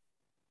game.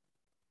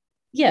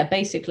 Yeah,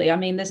 basically. I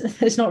mean,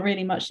 there's not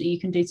really much that you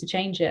can do to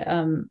change it.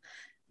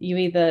 You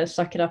either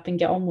suck it up and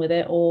get on with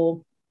it,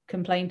 or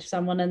complain to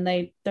someone and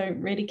they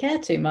don't really care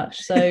too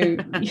much. So you're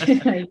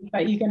going to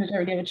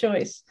really have a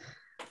choice.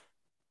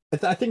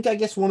 I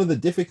guess one of the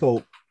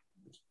difficult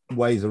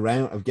ways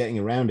of getting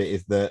around it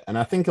is that, and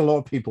I think a lot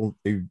of people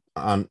who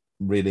aren't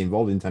really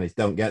involved in tennis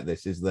don't get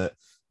this, is that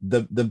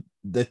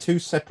the two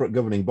separate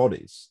governing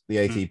bodies, the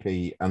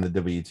ATP and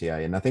the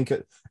WTA, and I think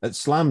at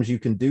slams you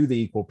can do the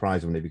equal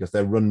prize money because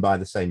they're run by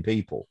the same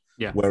people,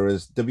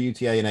 whereas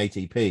WTA and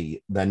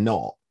ATP, they're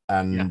not.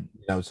 And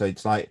so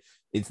it's like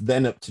it's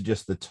then up to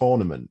just the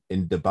tournament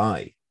in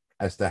Dubai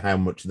as to how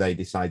much they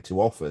decide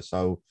to offer.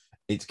 So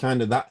it's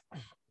kind of that,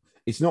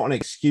 it's not an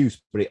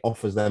excuse, but it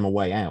offers them a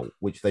way out,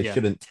 which they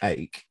shouldn't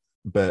take,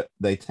 but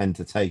they tend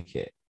to take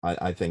it,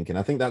 I think. And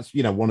I think that's,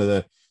 one of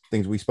the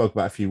things we spoke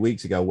about a few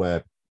weeks ago,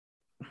 where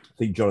I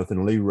think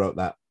Jonathan Liu wrote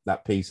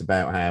that piece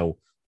about how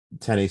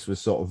tennis was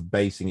sort of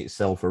basing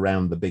itself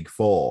around the big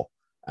four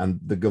and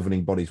the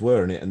governing bodies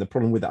were in it. And the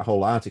problem with that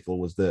whole article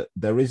was that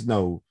there is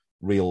no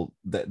real,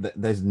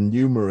 there's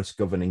numerous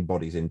governing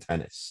bodies in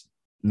tennis,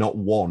 not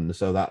one.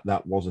 So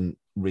that wasn't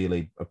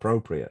really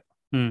appropriate.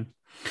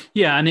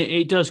 Yeah, and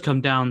it does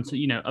come down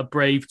to, a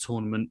Brave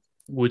tournament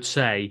would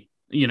say,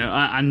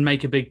 and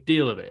make a big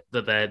deal of it,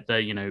 that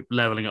they're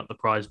leveling up the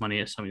prize money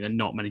as something that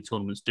not many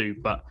tournaments do.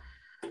 But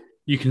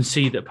you can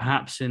see that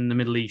perhaps in the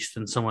Middle East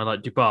and somewhere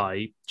like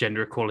Dubai,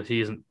 gender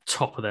equality isn't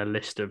top of their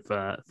list of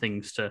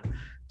things to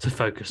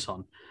focus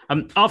on.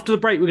 After the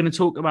break, we're going to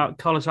talk about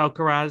Carlos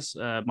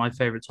Alcaraz, my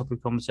favorite topic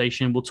of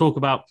conversation. We'll talk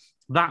about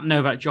that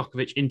Novak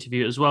Djokovic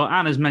interview as well.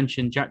 And as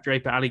mentioned, Jack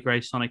Draper, Ali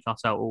Gray, Sonic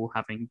Cartel, all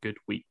having good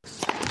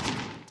weeks.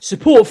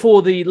 Support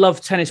for the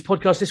Love Tennis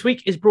podcast this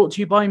week is brought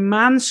to you by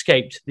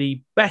Manscaped,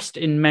 the best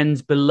in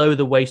men's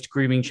below-the-waist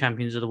grooming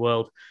champions of the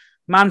world.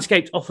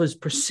 Manscaped offers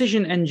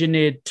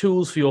precision-engineered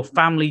tools for your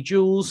family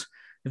jewels.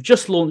 They've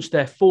just launched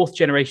their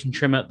fourth-generation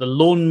trimmer, the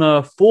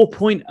Lawnmower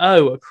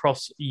 4.0,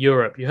 across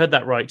Europe. You heard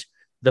that right,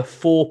 the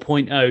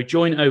 4.0.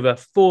 Join over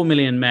 4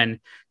 million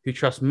men who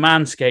trust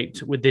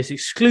Manscaped with this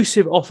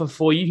exclusive offer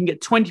for you. You can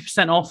get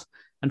 20% off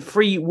and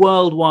free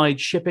worldwide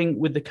shipping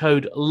with the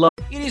code LOVE.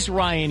 It is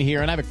Ryan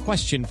here, and I have a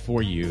question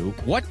for you.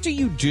 What do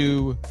you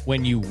do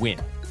when you win?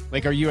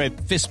 Like, are you a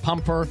fist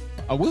pumper,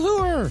 a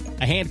woo-hooer,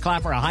 a hand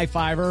clapper, a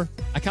high-fiver?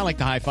 I kind of like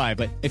the high-five,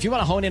 but if you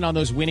want to hone in on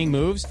those winning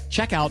moves,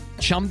 check out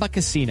Chumba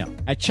Casino.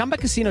 At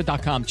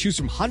ChumbaCasino.com, choose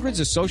from hundreds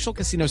of social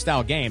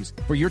casino-style games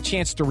for your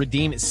chance to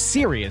redeem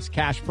serious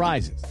cash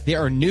prizes. There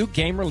are new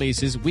game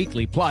releases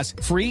weekly, plus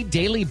free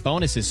daily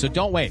bonuses, so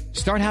don't wait.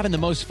 Start having the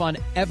most fun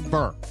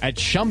ever at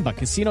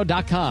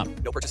ChumbaCasino.com.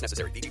 No purchase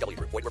necessary. VGW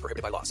Group. Void where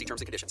prohibited by law. See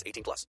terms and conditions.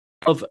 18+.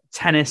 Of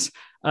tennis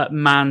at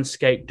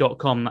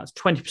Manscaped.com. That's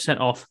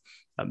 20% off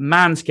at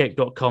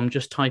Manscaped.com.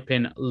 Just type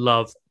in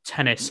Love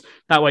Tennis.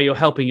 That way you're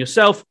helping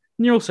yourself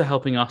and you're also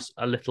helping us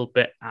a little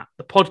bit at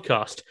the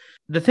podcast.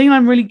 The thing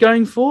I'm really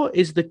going for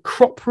is the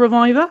Crop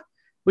Reviver,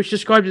 which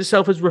describes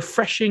itself as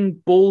refreshing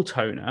ball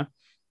toner.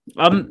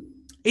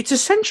 It's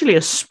essentially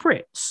a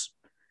spritz.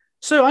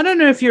 So I don't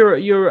know if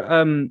you're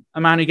a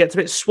man who gets a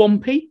bit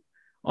swampy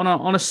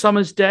on a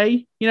summer's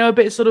day, a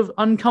bit sort of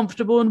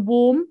uncomfortable and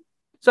warm.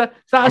 So is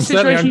that I'm a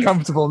situation? certainly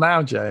uncomfortable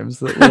now, James,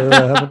 that we're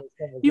having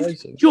this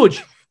conversation.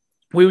 George,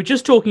 we were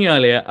just talking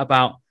earlier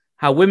about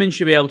how women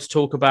should be able to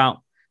talk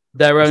about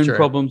their own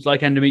problems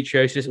like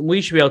endometriosis, and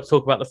we should be able to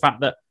talk about the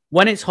fact that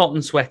when it's hot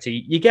and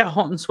sweaty, you get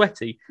hot and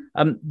sweaty.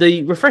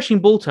 The refreshing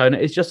ball toner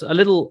is just a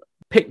little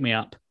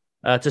pick-me-up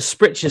to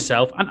spritz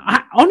yourself. And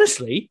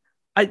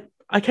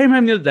I came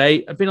home the other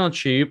day, I've been on a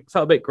tube,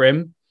 felt a bit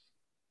grim.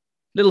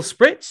 Little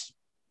spritz,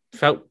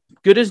 felt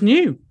good as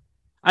new.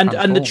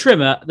 And the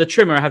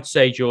trimmer, I have to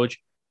say,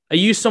 George, are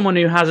you someone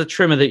who has a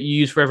trimmer that you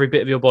use for every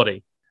bit of your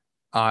body?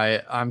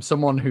 I'm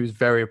someone who's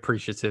very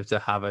appreciative to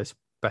have a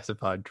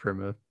specified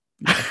trimmer.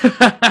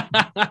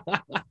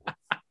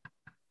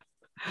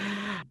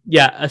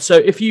 Yeah, so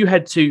if you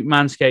head to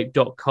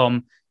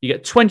manscaped.com, you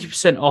get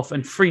 20% off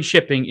and free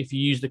shipping if you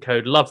use the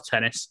code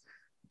LOVETENNIS.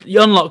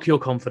 You unlock your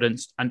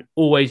confidence and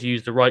always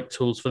use the right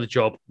tools for the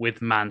job with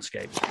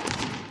Manscaped.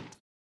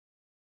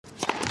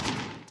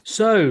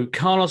 So,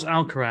 Carlos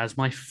Alcaraz,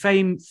 my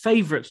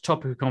favourite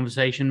topic of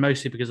conversation,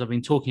 mostly because I've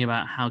been talking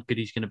about how good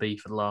he's going to be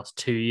for the last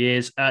 2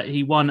 years.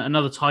 He won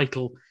another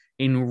title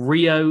in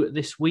Rio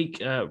this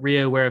week.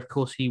 Rio, where, of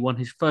course, he won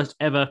his first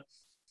ever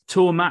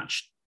tour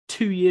match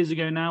 2 years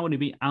ago now when he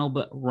beat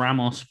Albert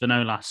Ramos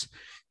Vinolas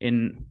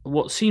in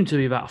what seemed to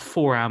be about a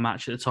 4-hour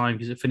match at the time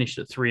because it finished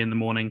at 3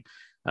 a.m.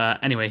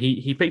 Anyway,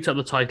 he picked up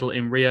the title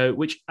in Rio,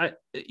 which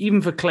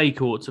even for clay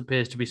courts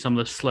appears to be some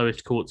of the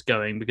slowest courts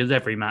going because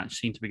every match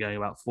seemed to be going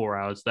about 4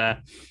 hours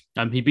there.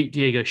 He beat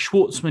Diego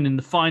Schwartzman in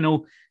the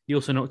final. He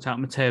also knocked out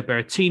Matteo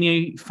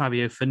Berrettini,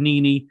 Fabio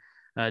Fognini,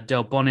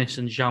 Del Bonis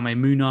and Jaume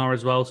Munar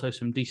as well. So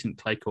some decent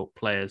clay court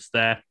players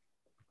there.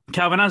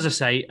 Calvin, as I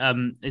say,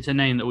 it's a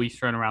name that we've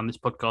thrown around this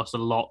podcast a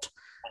lot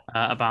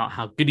about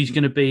how good he's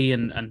going to be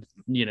and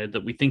you know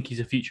that we think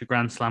he's a future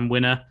Grand Slam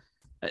winner.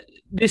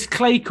 This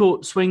clay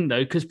court swing,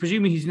 though, because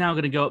presumably he's now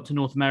going to go up to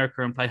North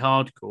America and play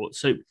hard court.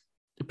 So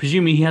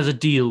presumably he has a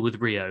deal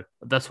with Rio.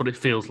 That's what it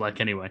feels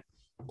like anyway.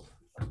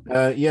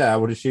 Yeah, I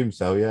would assume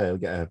so. Yeah, he'll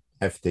get a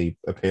hefty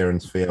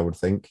appearance fee, I would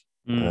think.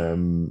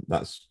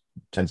 That's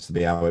tends to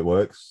be how it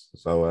works.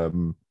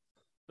 So,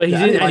 but he's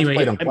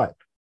anyway.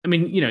 I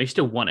mean, you know, he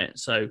still won it,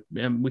 so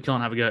we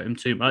can't have a go at him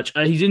too much.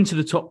 He's into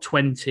the top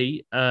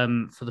 20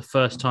 for the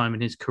first time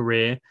in his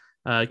career.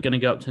 Going to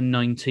go up to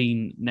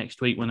 19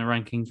 next week when the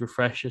rankings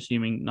refresh,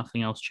 assuming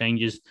nothing else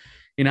changes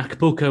in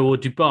Acapulco or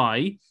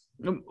Dubai.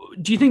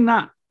 Do you think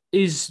that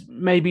is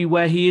maybe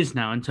where he is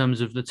now in terms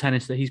of the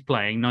tennis that he's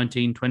playing,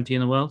 19, 20 in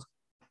the world?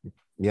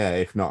 Yeah,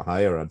 if not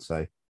higher, I'd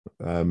say.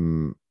 I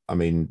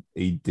mean,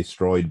 he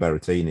destroyed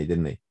Berrettini,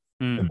 didn't he?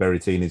 And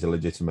Berrettini's a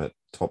legitimate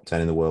top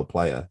 10 in the world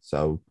player.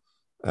 So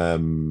I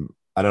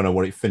don't know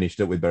what it finished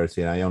up with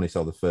Berrettini. I only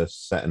saw the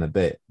first set and a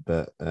bit,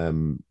 but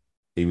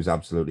he was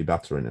absolutely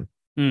battering him.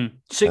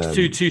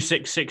 6-2,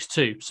 2-6,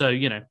 6-2. So,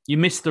 you know, you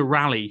missed the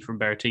rally from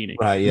Berrettini.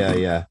 Right,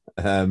 yeah.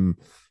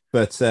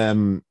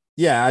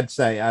 Yeah,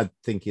 I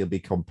think he'll be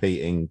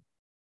competing.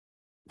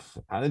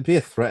 It'd be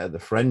a threat at the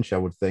French, I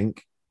would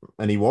think.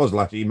 And he was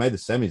last year. He made the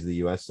semis of the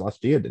US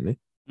last year, didn't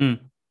he?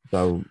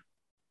 So,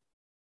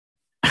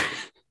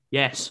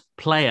 yes,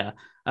 player.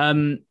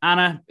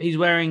 Anna, he's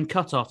wearing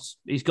cutoffs.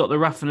 He's got the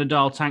Rafa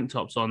Nadal tank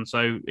tops on.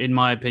 So, in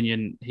my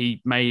opinion,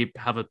 he may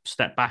have a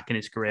step back in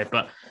his career.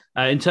 But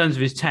in terms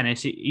of his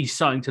tennis, he's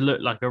starting to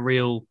look like a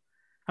real.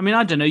 I mean,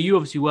 I don't know. You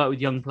obviously work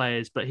with young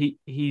players, but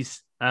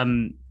he's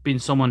been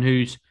someone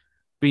who's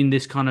been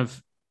this kind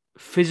of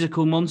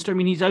physical monster. I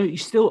mean,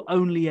 he's still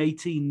only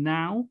 18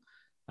 now.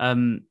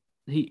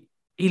 He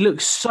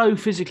looks so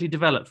physically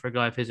developed for a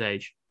guy of his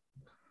age.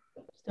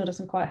 Still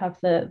doesn't quite have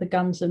the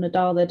guns of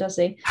Nadal there, does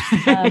he?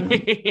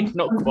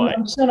 Not quite.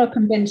 I'm still not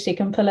convinced he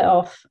can pull it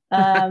off.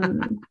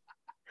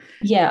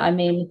 Yeah, I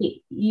mean,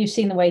 you've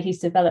seen the way he's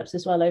developed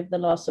as well over the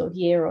last sort of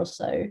year or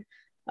so.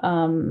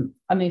 I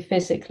mean,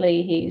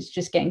 physically, he's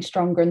just getting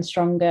stronger and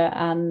stronger,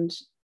 and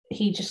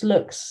he just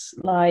looks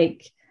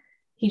like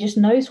he just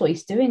knows what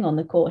he's doing on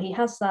the court. He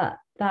has that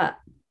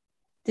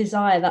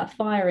desire, that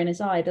fire in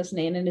his eye, doesn't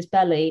he, and in his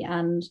belly.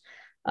 And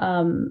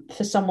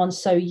for someone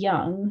so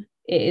young,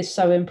 it is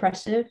so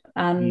impressive.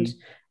 And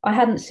I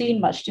hadn't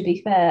seen much, to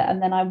be fair.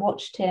 And then I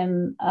watched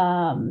him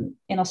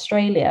in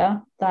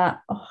Australia. I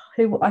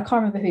can't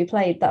remember who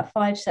played that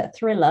 5-set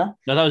thriller.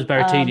 No, that was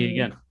Berrettini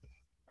again.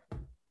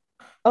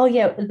 Oh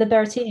yeah, the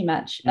Berrettini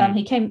match.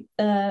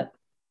 The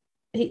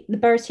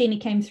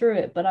Berrettini came through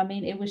it, but I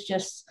mean, it was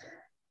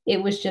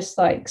just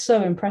like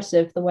so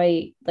impressive the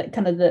way that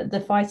kind of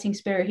the fighting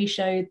spirit he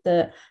showed,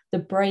 the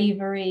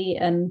bravery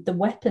and the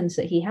weapons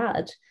that he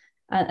had.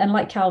 And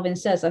like Calvin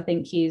says, I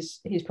think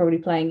he's probably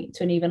playing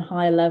to an even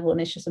higher level,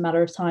 and it's just a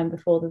matter of time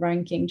before the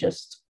ranking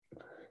just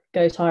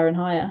goes higher and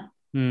higher.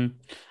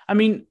 I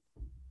mean,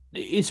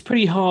 it's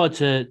pretty hard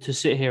to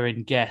sit here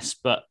and guess,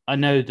 but I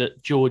know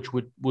that George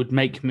would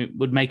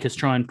make us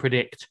try and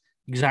predict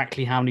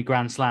exactly how many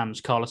Grand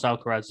Slams Carlos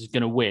Alcaraz is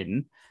going to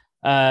win.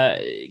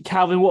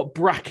 Calvin, what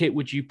bracket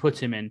would you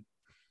put him in?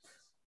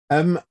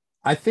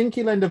 I think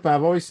he'll end up.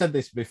 I've always said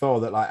this before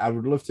that I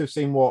would love to have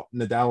seen what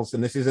Nadal's,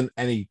 and this isn't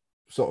any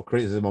sort of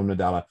criticism on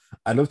Nadal.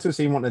 I'd love to have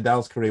seen what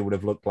Nadal's career would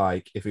have looked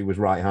like if he was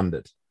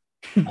right-handed,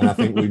 and I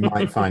think we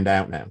might find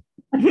out now.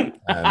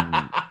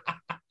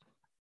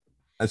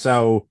 And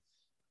so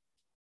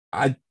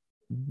I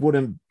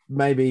wouldn't,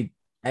 maybe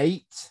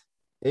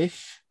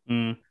 8-ish.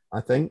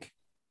 I think.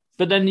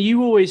 But then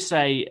you always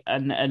say,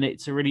 and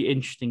it's a really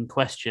interesting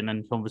question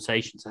and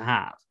conversation to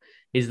have,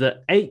 is that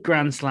 8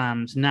 Grand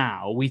Slams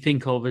now we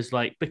think of as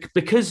like,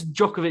 because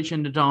Djokovic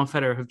and Nadal and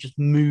Federer have just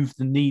moved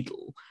the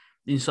needle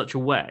in such a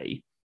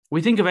way,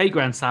 We think of 8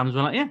 Grand Slams,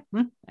 we're like,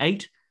 yeah,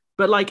 8.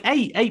 But like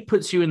eight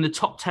puts you in the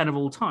top 10 of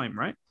all time,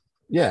 right?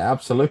 Yeah,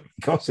 absolutely.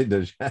 Of course it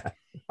does. Yeah.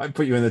 I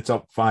put you in the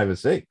top 5 or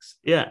 6.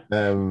 Yeah.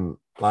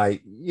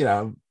 Like,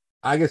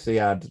 Agassi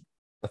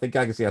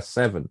has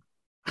 7.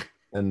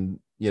 And,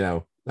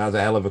 that was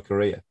a hell of a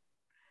career.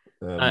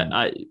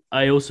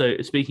 I also,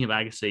 speaking of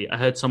Agassi, I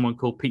heard someone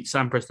call Pete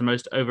Sampras the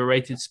most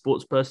overrated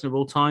sports person of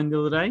all time the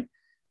other day.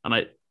 And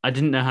I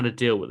didn't know how to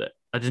deal with it.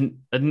 I didn't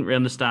really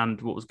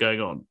understand what was going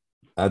on.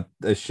 I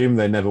assume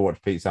they never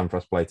watched Pete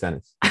Sampras play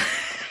tennis.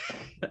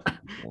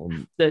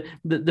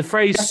 The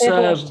phrase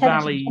serve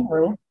volley,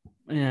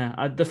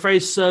 the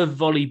phrase serve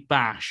volley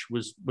bash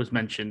was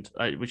mentioned,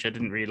 which I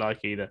didn't really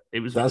like either.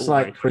 That's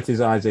like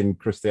criticizing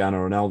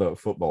Cristiano Ronaldo at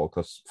football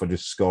for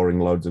just scoring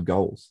loads of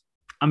goals.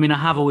 I mean, I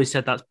have always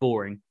said that's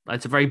boring.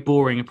 It's a very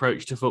boring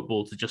approach to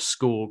football to just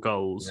score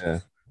goals. Yeah.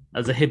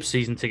 As a Hibs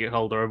season ticket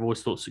holder, I've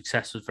always thought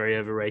success was very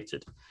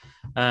overrated.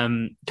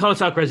 Carlos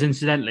Alcaraz,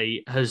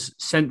 incidentally, has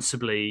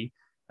sensibly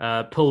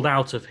pulled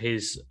out of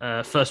his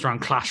first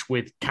round clash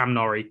with Cam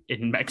Norrie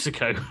in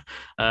Mexico,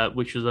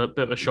 which was a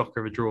bit of a shocker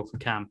of a draw for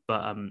Cam,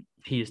 but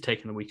he has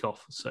taken the week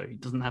off, so he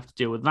doesn't have to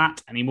deal with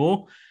that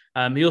anymore.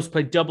 He also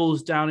played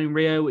doubles down in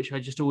Rio, which I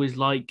just always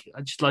like.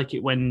 I just like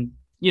it when,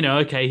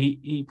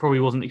 he probably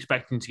wasn't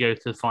expecting to go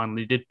to the final.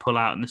 He did pull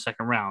out in the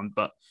second round,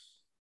 but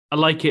I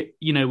like it.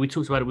 We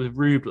talked about it with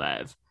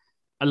Rublev.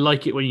 I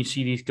like it when you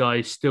see these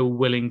guys still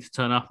willing to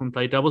turn up and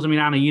play doubles. I mean,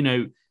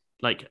 Anna,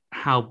 like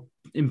how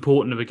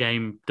important of a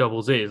game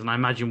doubles is. And I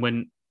imagine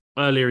when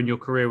earlier in your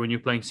career, when you're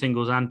playing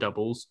singles and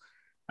doubles,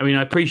 I mean,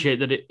 I appreciate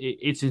that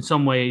it's in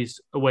some ways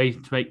a way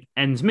to make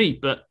ends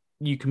meet, but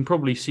you can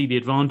probably see the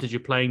advantage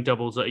of playing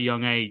doubles at a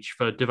young age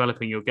for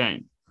developing your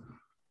game.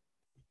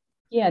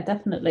 Yeah,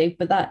 definitely.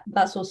 But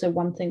that's also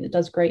one thing that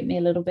does grate me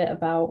a little bit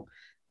about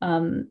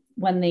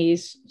when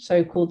these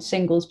so-called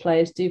singles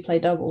players do play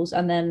doubles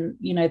and then,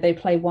 they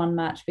play one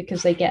match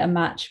because they get a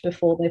match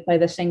before they play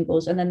the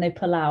singles and then they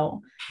pull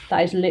out.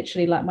 That is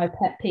literally like my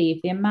pet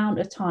peeve, the amount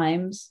of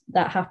times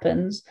that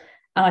happens.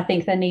 And I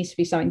think there needs to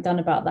be something done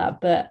about that.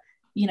 But,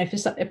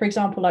 for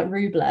example, like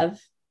Rublev,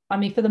 I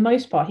mean, for the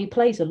most part, he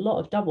plays a lot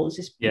of doubles,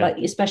 like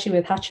especially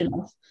with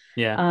Khachanov.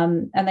 Yeah.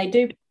 And they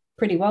do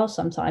pretty well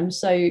sometimes.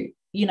 So,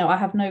 I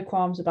have no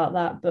qualms about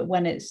that. But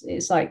when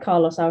it's like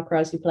Carlos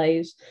Alcaraz, who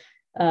plays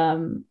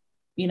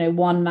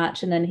one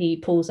match and then he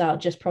pulls out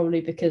just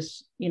probably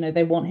because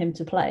they want him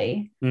to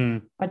play.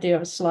 I do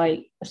have a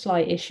slight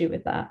issue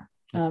with that,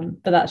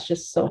 but that's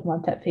just sort of my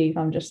pet peeve.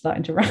 I'm just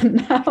starting to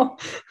rant now.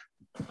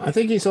 I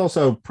think it's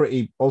also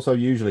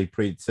usually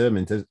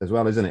predetermined as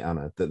well, isn't it,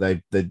 Anna, that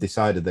they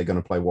decided they're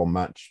going to play one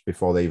match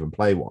before they even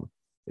play one.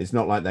 It's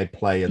not like they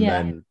play and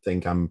then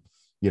think I'm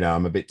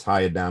a bit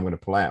tired now, I'm going to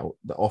pull out.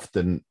 That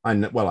often I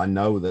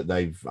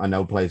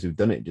know players who've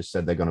done it just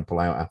said they're going to pull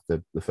out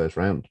after the first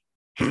round.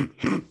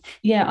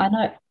 Yeah, I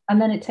know.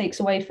 And then it takes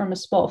away from a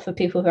spot for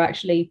people who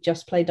actually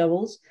just play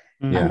doubles.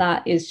 And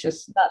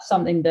that's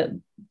something that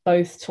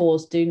both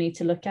tours do need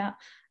to look at.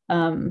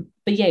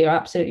 But yeah, you're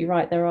absolutely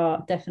right. There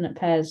are definite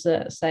pairs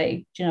that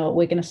say, do you know what,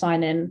 we're going to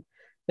sign in,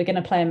 we're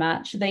going to play a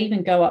match. They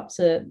even go up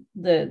to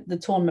the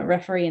tournament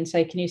referee and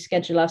say, can you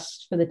schedule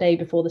us for the day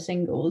before the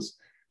singles?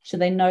 So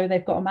they know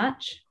they've got a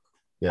match.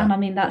 Yeah. And I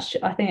mean, I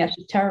think that's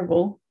just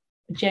terrible.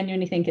 I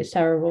genuinely think it's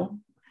terrible.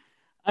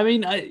 I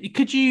mean,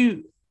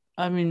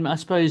 I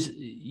suppose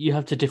you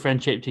have to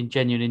differentiate between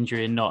genuine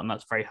injury and not, and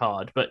that's very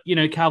hard. But,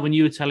 Calvin,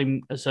 you were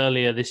telling us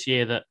earlier this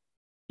year that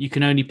you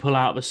can only pull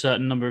out a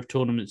certain number of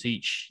tournaments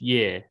each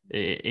year.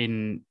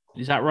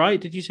 Is that right?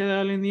 Did you say that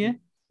earlier in the year?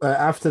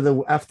 After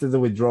the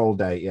withdrawal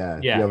date, yeah.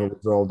 You have a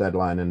withdrawal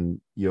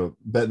deadline,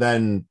 but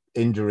then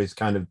injuries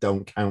kind of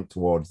don't count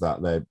towards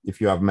that. If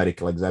you have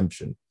medical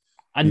exemption.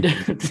 And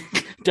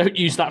don't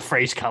use that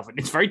phrase, Calvin.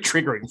 It's very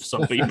triggering for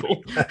some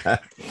people.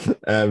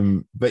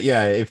 But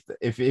yeah,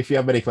 if you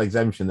have medical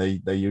exemption,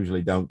 they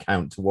usually don't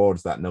count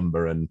towards that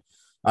number. And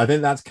I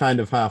think that's kind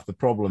of half the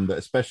problem, that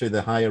especially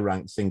the higher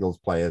ranked singles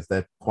players,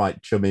 they're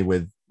quite chummy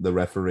with the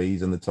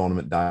referees and the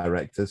tournament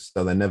directors.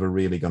 So they're never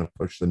really going to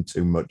push them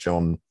too much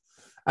on.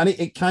 And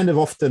it kind of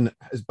often,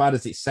 as bad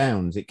as it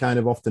sounds, it kind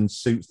of often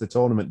suits the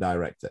tournament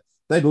director.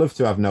 They'd love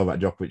to have Novak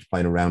Djokovic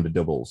playing a round of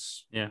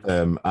doubles at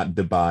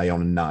Dubai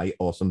on a night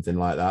or something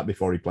like that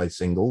before he plays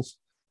singles.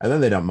 And then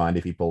they don't mind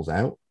if he pulls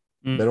out.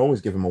 They'd always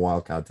give him a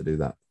wild card to do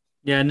that.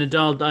 Yeah,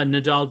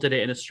 Nadal did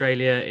it in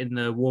Australia in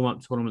the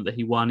warm-up tournament that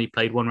he won. He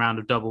played one round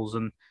of doubles.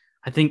 And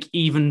I think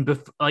even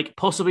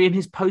possibly in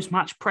his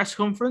post-match press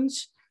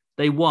conference,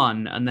 they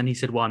won. And then he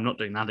said, well, I'm not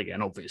doing that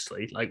again,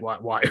 obviously. Like, why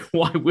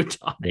would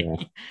I? Yeah.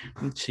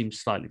 It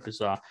seems slightly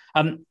bizarre.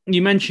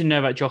 You mentioned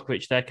Novak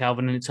Djokovic there,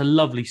 Calvin, and it's a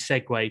lovely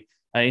segue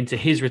into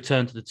his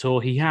return to the tour.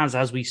 He has,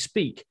 as we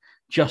speak,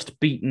 just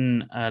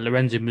beaten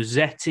Lorenzo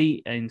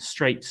Musetti in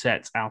straight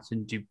sets out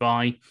in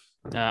Dubai.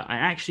 I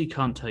actually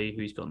can't tell you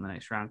who he's got in the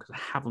next round because I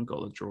haven't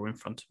got the draw in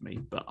front of me,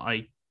 but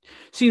I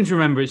seem to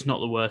remember it's not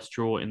the worst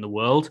draw in the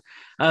world.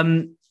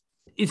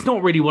 It's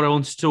not really what I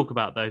wanted to talk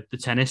about, though, the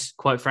tennis,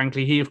 quite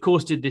frankly. He, of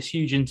course, did this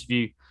huge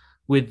interview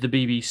with the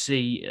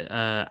BBC.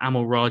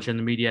 Amal Raja,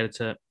 the media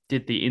editor,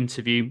 did the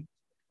interview.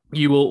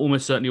 You will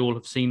almost certainly all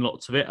have seen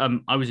lots of it.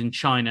 I was in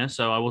China,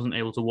 so I wasn't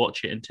able to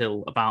watch it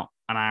until about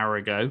an hour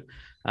ago,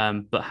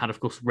 but had,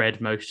 of course,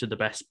 read most of the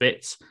best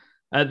bits.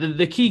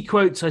 The key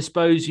quotes, I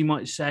suppose you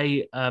might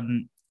say,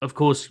 of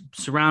course,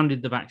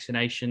 surrounded the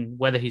vaccination,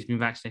 whether he's been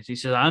vaccinated. He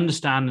says, I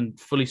understand and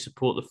fully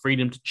support the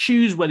freedom to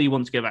choose whether he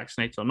wants to get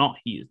vaccinated or not.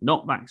 He is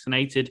not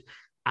vaccinated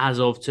as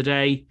of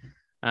today.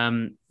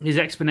 His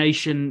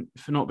explanation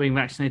for not being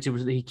vaccinated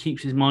was that he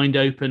keeps his mind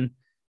open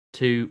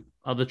to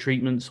other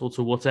treatments or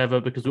to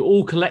whatever, because we're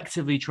all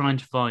collectively trying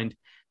to find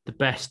the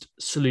best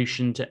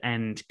solution to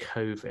end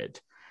COVID.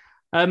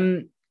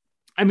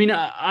 I mean,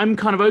 I'm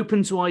kind of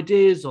open to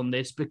ideas on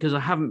this because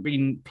I haven't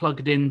been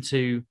plugged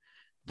into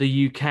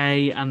the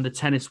UK and the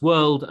tennis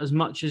world as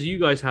much as you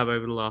guys have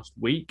over the last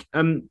week.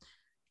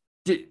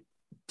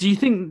 Do you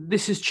think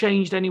this has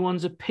changed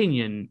anyone's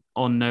opinion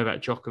on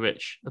Novak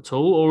Djokovic at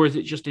all, or is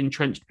it just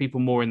entrenched people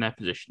more in their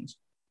positions?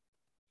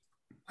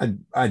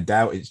 I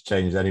doubt it's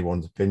changed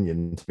anyone's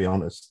opinion, to be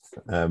honest.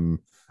 I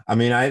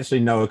mean, I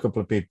actually know a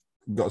couple of people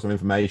got some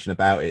information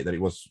about it, that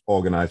it was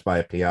organised by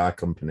a PR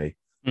company,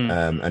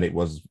 and it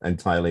was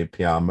entirely a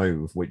PR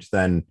move, which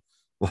then,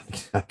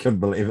 like, I couldn't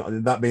believe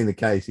that being the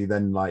case. He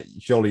then, like,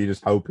 surely you're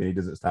just hoping he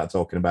doesn't start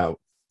talking about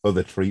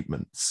other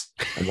treatments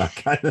and that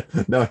kind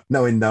of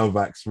knowing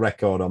Novak's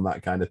record on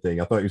that kind of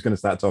thing. I thought he was going to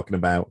start talking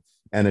about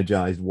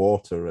energized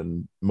water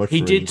and mushrooms.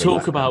 He did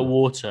talk about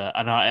water,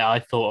 and I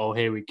thought, oh,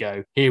 here we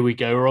go.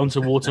 We're on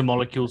to water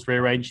molecules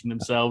rearranging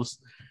themselves.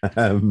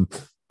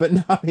 But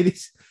no,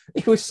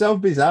 it was so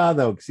bizarre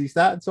though, because he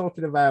started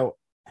talking about.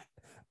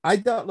 I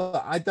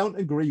don't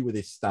agree with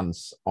his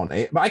stance on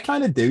it, but I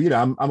kind of do. You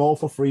know, I'm all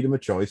for freedom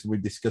of choice, and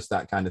we've discussed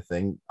that kind of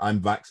thing.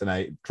 I'm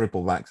vaccinated,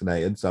 triple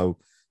vaccinated, so.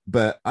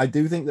 But I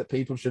do think that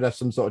people should have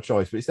some sort of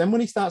choice. But it's then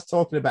when he starts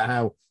talking about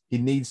how he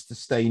needs to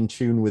stay in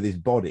tune with his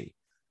body.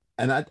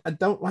 And I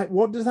don't like,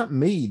 what does that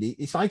mean?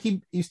 It's like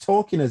he's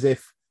talking as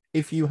if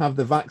you have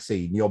the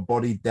vaccine, your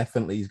body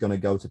definitely is going to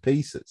go to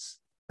pieces.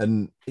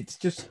 And it's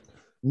just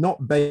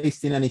not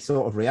based in any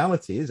sort of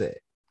reality, is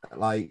it?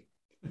 Like,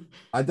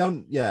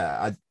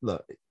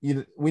 look,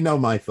 we know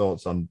my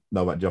thoughts on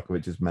Novak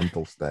Djokovic's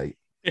mental state.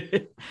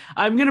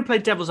 I'm going to play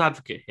devil's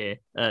advocate here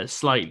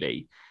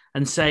slightly.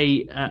 And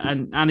say,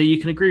 and Anna, you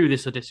can agree with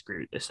this or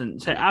disagree with this,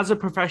 and say, as a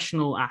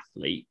professional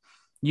athlete,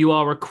 you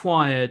are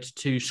required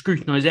to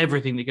scrutinize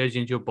everything that goes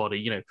into your body,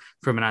 you know,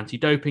 from an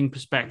anti-doping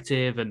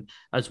perspective and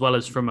as well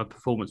as from a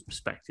performance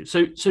perspective.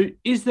 So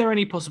is there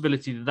any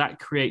possibility that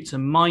creates a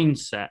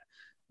mindset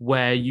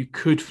where you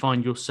could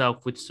find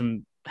yourself with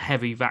some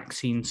heavy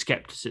vaccine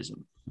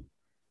skepticism?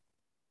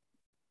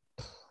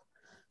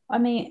 I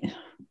mean,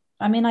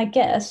 I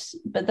guess,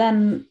 but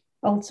then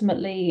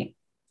ultimately,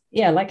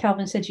 yeah, like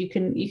Calvin said, you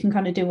can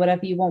kind of do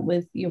whatever you want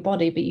with your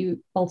body, but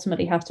you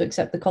ultimately have to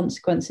accept the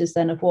consequences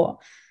then of what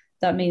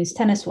that means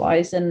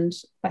tennis-wise. And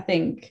I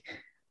think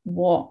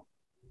what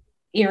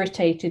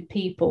irritated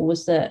people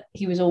was that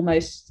he was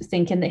almost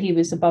thinking that he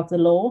was above the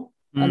law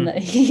and that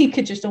he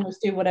could just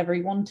almost do whatever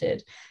he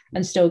wanted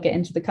and still get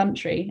into the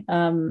country.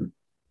 You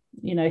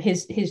know,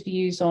 his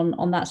views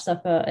on that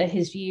stuff are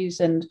his views,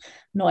 and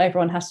not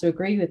everyone has to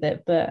agree with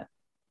it, but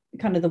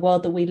kind of the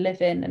world that we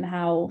live in and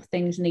how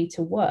things need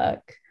to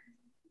work.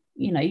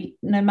 You know,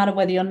 no matter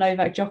whether you're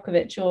Novak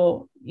Djokovic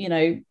or, you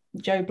know,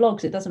 Joe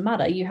Bloggs, it doesn't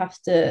matter. You have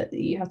to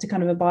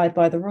kind of abide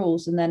by the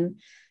rules. And then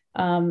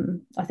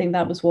I think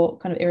that was what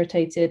kind of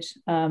irritated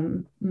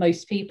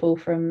most people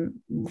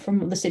from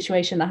the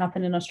situation that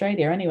happened in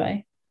Australia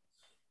anyway.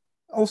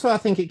 Also, I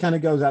think it kind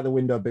of goes out the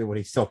window a bit when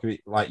he's talking,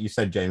 like you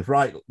said, James,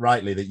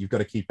 rightly, that you've got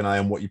to keep an eye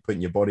on what you put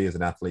in your body as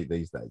an athlete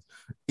these days.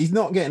 He's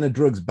not getting a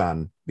drugs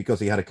ban because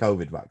he had a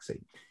COVID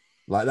vaccine.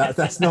 Like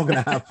that's not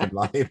going to happen.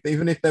 Like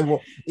even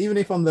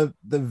if on the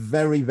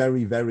very,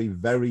 very, very,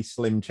 very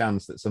slim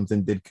chance that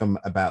something did come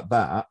about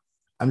that,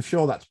 I'm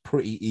sure that's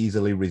pretty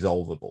easily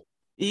resolvable.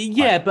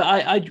 Yeah, but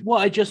I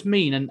what I just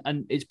mean,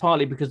 and it's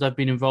partly because I've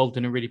been involved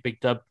in a really big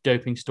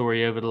doping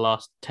story over the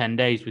last 10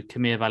 days with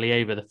Kamila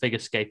Valieva, the figure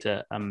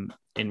skater,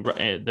 in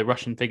the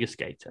Russian figure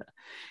skater,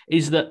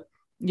 is that,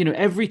 you know,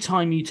 every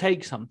time you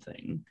take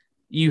something,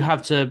 you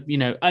have to, you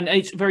know, and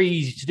it's very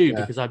easy to do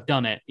because I've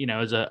done it, you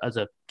know, as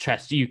a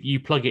test. You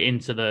plug it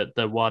into the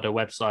WADA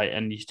website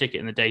and you stick it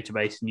in the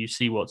database and you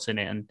see what's in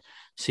it and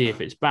see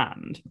if it's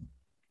banned.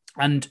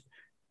 And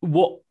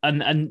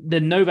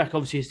then Novak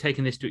obviously has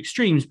taken this to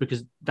extremes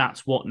because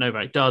that's what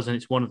Novak does, and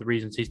it's one of the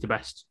reasons he's the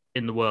best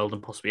in the world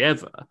and possibly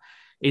ever,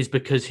 is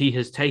because he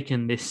has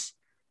taken this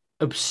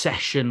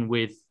obsession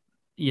with,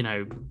 you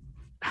know,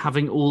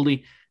 having all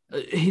the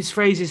his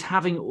phrase is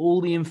having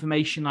all the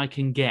information I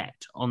can get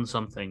on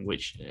something,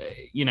 which,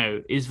 you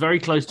know, is very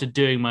close to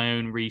doing my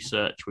own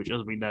research, which,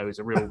 as we know, is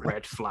a real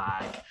red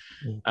flag.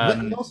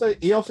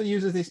 He also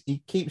uses this.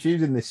 He keeps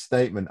using this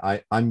statement.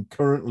 I'm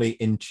currently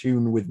in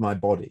tune with my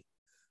body.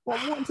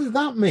 What does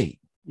that mean?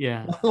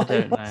 Yeah, I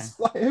don't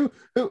know.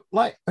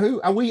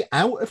 Who are we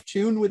out of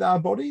tune with our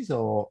bodies,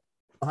 or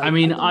Like, I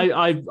mean,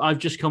 I've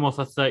just come off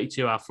a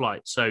 32-hour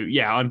flight, so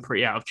yeah, I'm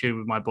pretty out of tune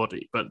with my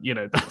body. But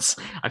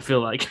I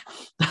feel like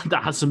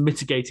that has some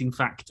mitigating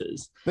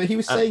factors. But he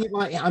was saying it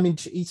like, I mean,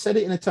 he said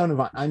it in a tone of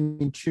like, I'm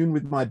in tune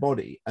with my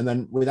body, and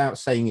then without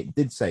saying it,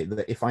 did say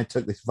that if I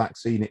took this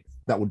vaccine,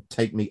 that would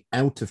take me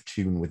out of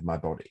tune with my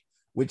body,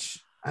 which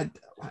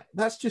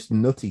that's just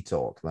nutty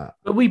talk. That,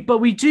 but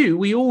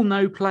we all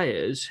know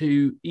players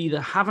who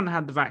either haven't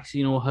had the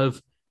vaccine or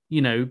have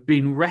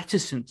been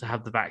reticent to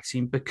have the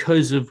vaccine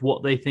because of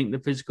what they think the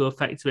physical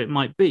effects of it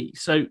might be.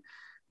 So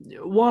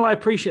while I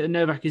appreciate that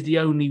Novak is the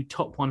only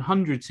top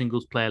 100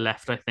 singles player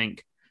left, I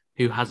think,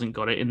 who hasn't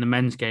got it in the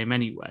men's game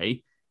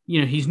anyway,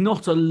 he's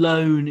not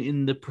alone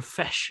in the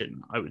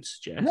profession, I would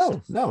suggest.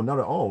 No, not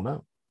at all,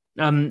 no.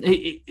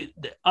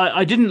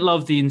 I didn't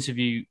love the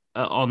interview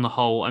on the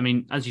whole. I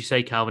mean, as you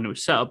say, Calvin, it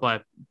was set up by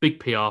a big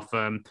PR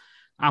firm.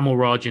 Amol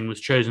Rajan was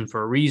chosen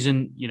for a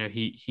reason.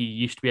 He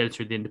used to be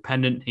editor of The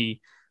Independent.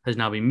 He has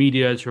now been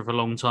media editor for a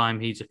long time.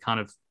 He's a kind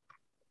of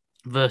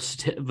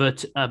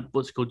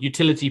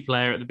utility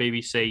player at the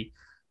BBC.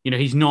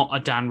 He's not a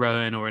Dan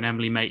Rowan or an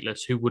Emily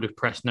Maitlis who would have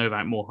pressed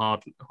Novak more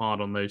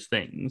hard on those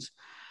things.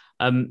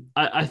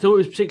 I thought it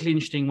was particularly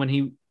interesting when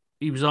he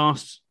was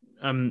asked,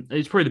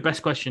 it's probably the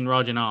best question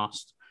Rajan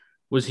asked,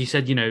 was he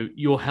said,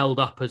 you're held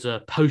up as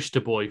a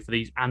poster boy for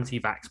these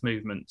anti-vax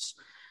movements.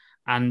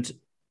 And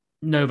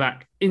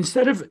Novak,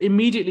 instead of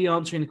immediately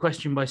answering the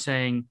question by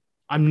saying,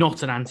 I'm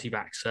not an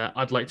anti-vaxxer,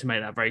 I'd like to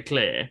make that very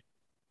clear,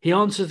 he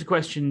answers the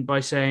question by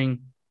saying,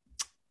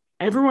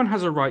 everyone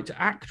has a right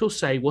to act or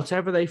say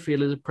whatever they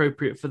feel is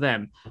appropriate for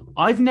them.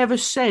 I've never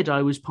said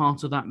I was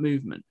part of that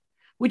movement,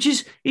 which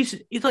is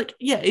like,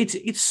 yeah,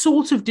 it's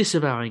sort of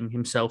disavowing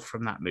himself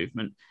from that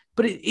movement,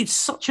 but it's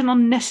such an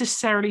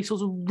unnecessarily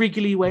sort of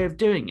wriggly way of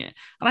doing it.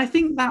 And I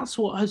think that's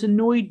what has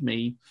annoyed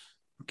me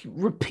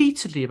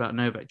repeatedly about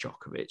Novak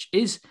Djokovic,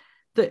 is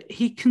that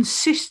he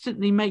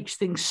consistently makes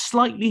things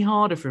slightly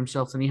harder for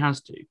himself than he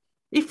has to.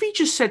 If he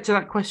just said to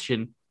that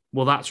question,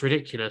 well, that's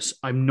ridiculous,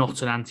 I'm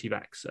not an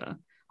anti-vaxxer,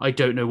 I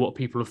don't know what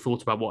people have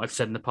thought about what I've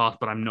said in the past,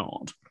 but I'm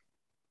not,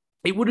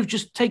 it would have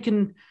just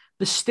taken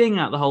the sting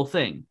out of the whole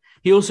thing.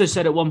 He also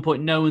said at one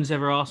point, no one's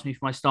ever asked me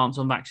for my stance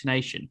on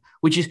vaccination,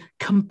 which is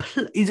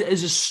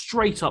a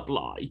straight up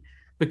lie,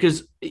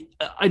 because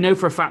I know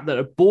for a fact that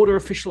a border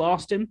official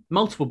asked him,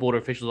 multiple border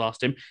officials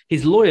asked him,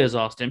 his lawyers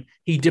asked him,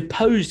 he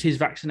deposed his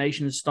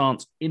vaccination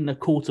stance in the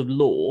court of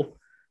law.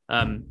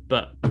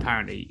 But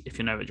apparently, if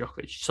you're Novak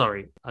Djokovic,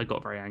 sorry, I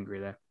got very angry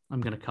there. I'm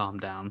going to calm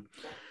down.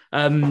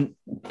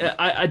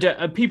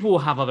 People will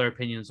have other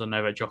opinions on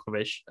Novak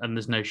Djokovic, and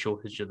there's no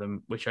shortage of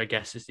them, which I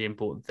guess is the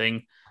important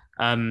thing.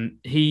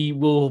 He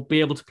will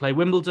be able to play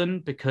Wimbledon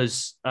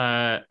because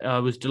I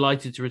was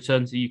delighted to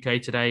return to the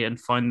UK today and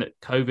find that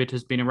COVID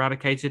has been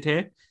eradicated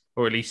here,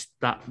 or at least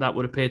that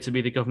would appear to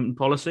be the government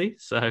policy.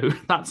 So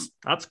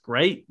that's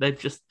great. They've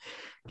just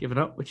given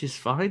up, which is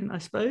fine, I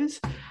suppose.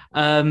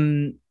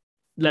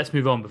 Let's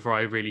move on before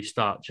I really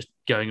start just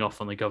going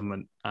off on the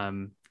government.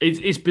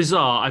 It's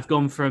bizarre. I've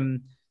gone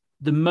from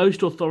the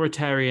most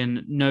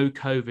authoritarian, no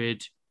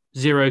COVID,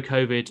 zero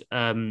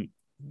COVID,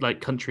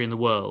 country in the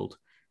world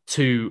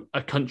to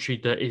a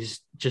country that is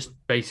just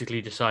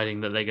basically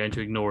deciding that they're going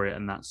to ignore it,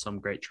 and that's some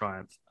great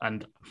triumph.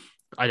 And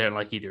I don't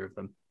like either of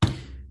them.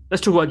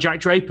 Let's talk about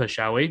Jack Draper,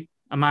 shall we?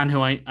 A man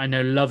who I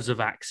know loves a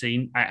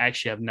vaccine. I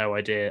actually have no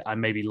idea. I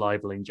may be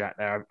libeling Jack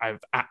there. I have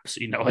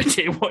absolutely no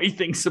idea what he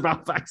thinks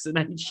about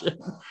vaccination.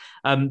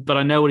 But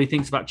I know what he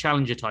thinks about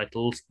challenger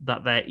titles,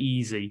 that they're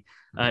easy.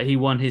 He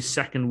won his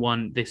second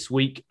one this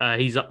week.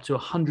 He's up to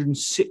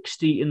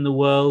 160 in the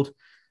world.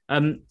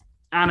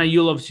 Anna,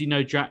 you'll obviously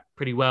know Jack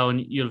pretty well,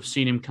 and you'll have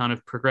seen him kind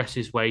of progress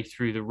his way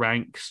through the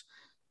ranks.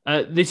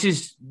 This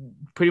is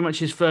pretty much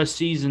his first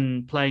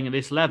season playing at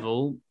this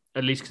level,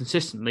 at least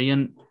consistently,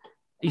 and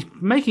he's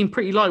making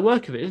pretty light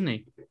work of it, isn't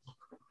he?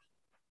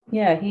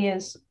 Yeah, he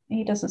is.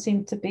 He doesn't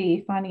seem to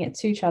be finding it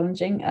too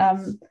challenging. I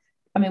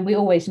mean, we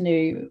always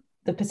knew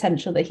the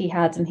potential that he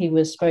had, and he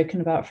was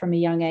spoken about from a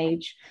young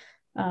age.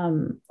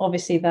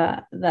 Obviously,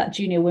 that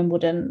junior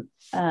Wimbledon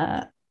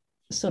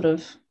sort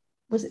of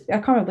was it, I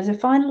can't remember, was it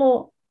final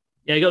or?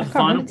 Yeah, he got the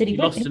final. Did he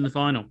lost in the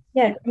final?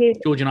 Yeah,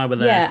 George and I were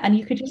there. Yeah, and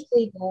you could just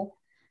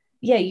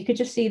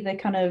see the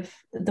kind of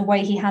the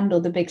way he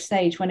handled the big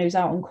stage when he was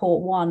out on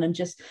court one and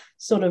just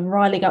sort of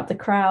riling up the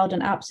crowd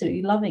and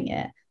absolutely loving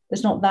it.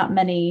 There's not that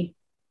many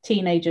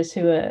teenagers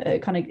who are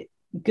kind of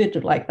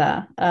good like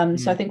that.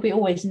 So I think we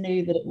always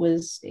knew that it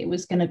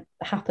was going to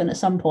happen at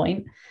some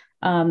point.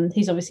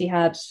 He's obviously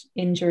had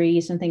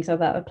injuries and things like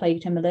that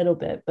plagued him a little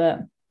bit,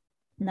 but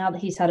now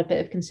that he's had a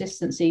bit of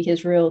consistency,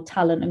 his real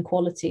talent and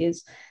quality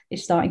is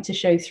starting to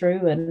show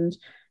through. And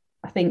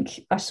I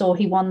think I saw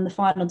he won the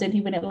final. Didn't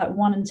he win it like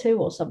 1 and 2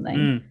 or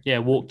something?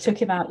 Took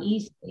him out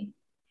easily.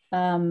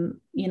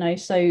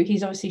 So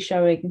he's obviously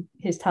showing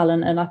his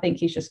talent, and I think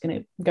he's just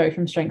going to go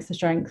from strength to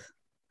strength,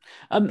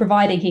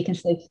 providing he can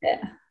stay fit.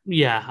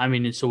 Yeah, I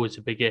mean, it's always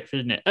a big if,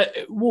 isn't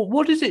it?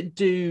 What does it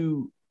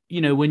do,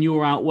 when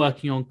you're out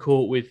working on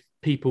court with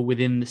people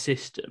within the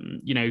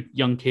system,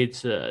 young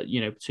kids,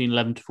 between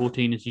 11 to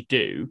 14 as you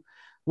do,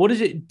 what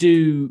does it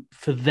do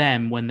for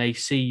them when they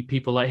see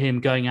people like him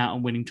going out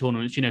and winning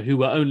tournaments, who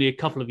were only a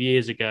couple of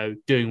years ago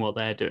doing what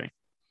they're doing?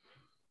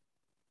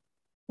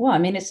 Well, I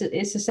mean, it's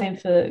the same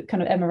for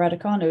kind of Emma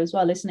Raducanu as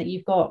well, isn't it?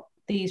 You've got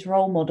these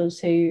role models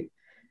who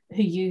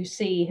you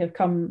see have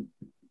come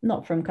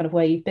not from kind of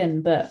where you've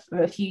been, but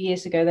a few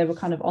years ago they were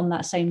kind of on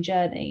that same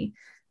journey.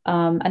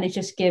 And it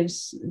just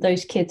gives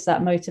those kids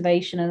that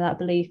motivation and that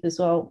belief as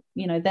well.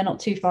 They're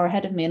not too far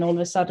ahead of me, and all of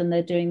a sudden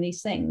they're doing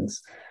these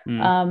things.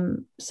 So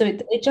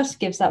it just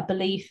gives that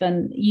belief,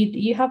 and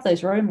you have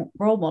those role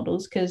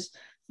models, because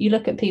you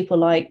look at people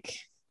like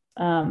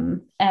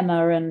Emma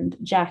and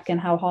Jack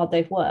and how hard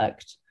they've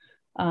worked,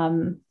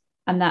 and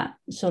that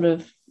sort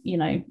of,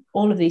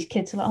 all of these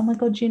kids are like, oh my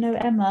God,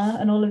 Emma,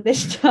 and all of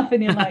this stuff.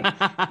 And you're like,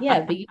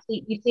 yeah, but you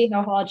see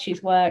how hard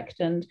she's worked.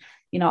 And,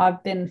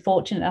 I've been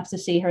fortunate enough to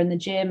see her in the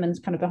gym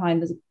and kind of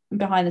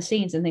behind the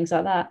scenes and things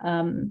like that.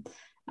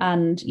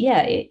 And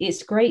yeah,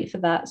 it's great for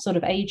that sort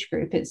of age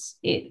group.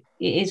 It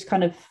is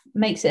kind of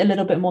makes it a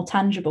little bit more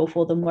tangible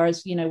for them.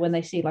 Whereas, when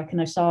they see like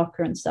an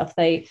Osaka and stuff,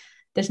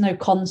 there's no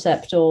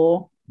concept,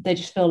 or they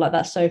just feel like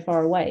that's so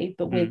far away.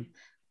 But with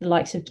the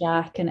likes of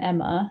Jack and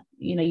Emma,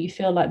 you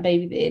feel like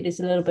maybe it is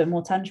a little bit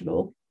more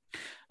tangible.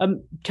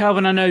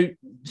 Calvin, I know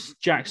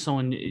Jack's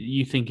someone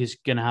you think is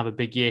going to have a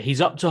big year. He's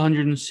up to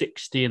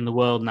 160 in the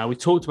world now. We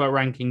talked about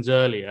rankings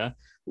earlier.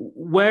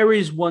 Where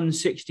is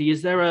 160?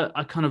 Is there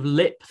a kind of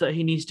lip that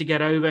he needs to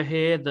get over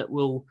here that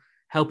will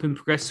help him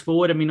progress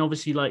forward? I mean,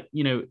 obviously,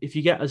 if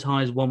you get as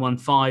high as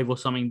 115 or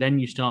something, then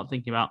you start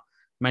thinking about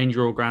main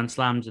draw Grand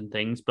Slams and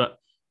things. But,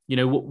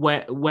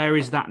 where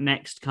is that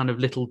next kind of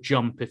little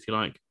jump, if you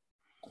like?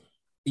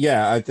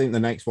 Yeah, I think the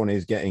next one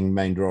is getting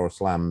main draw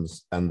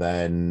slams and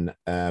then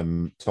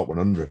top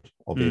 100,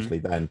 obviously.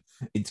 Then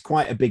it's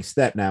quite a big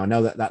step now. I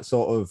know that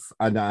sort of,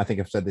 I think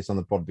I've said this on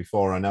the pod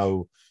before. I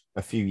know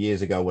a few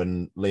years ago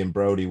when Liam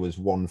Brody was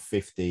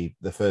 150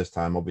 the first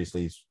time,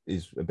 obviously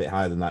is a bit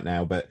higher than that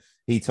now, but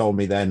he told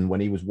me then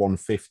when he was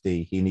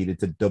 150, he needed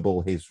to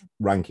double his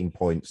ranking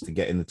points to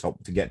get in the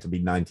top, to get to be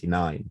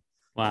 99.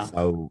 Wow.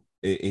 So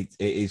it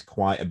is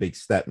quite a big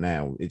step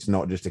now. It's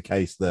not just a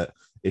case that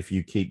if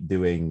you keep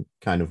doing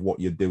kind of what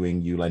you're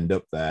doing, you'll end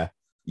up there.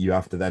 You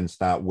have to then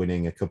start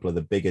winning a couple of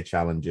the bigger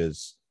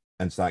challenges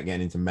and start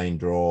getting into main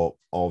draw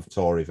of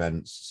tour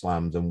events,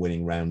 slams, and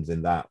winning rounds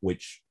in that,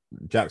 which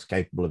Jack's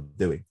capable of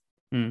doing.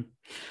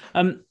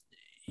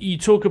 You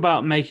talk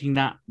about making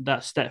that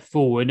step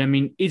forward. I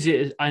mean, is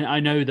it? I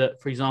know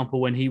that, for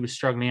example, when he was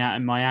struggling out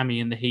in Miami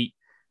in the heat,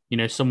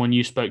 someone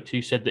you spoke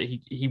to said that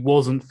he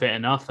wasn't fit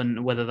enough,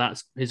 and whether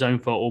that's his own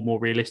fault or more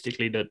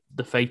realistically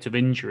the fate of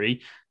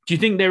injury. Do you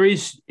think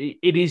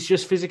it is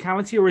just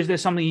physicality, or is there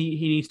something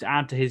he needs to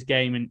add to his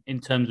game in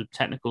terms of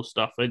technical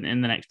stuff in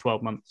the next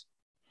 12 months?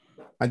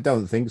 I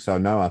don't think so.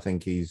 No, I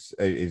think his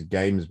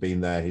game's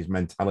been there. His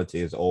mentality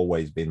has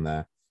always been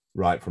there,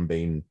 right from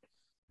being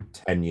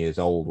 10 years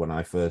old when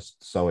I first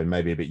saw him,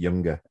 maybe a bit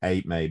younger,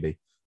 8 maybe.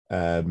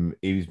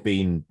 He's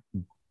been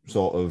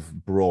sort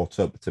of brought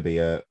up to be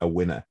a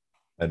winner,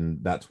 and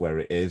that's where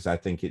it is. I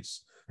think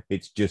it's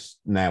just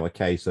now a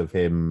case of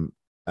him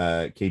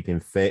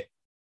keeping fit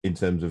in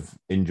terms of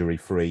injury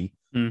free.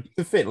 He's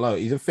a fit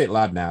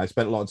lad now. I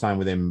spent a lot of time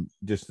with him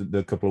just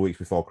the couple of weeks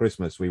before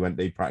Christmas.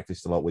 He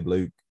practiced a lot with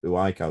Luke, who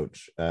I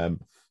coach, I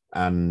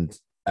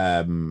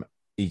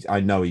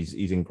know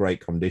he's in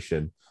great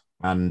condition.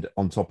 And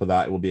on top of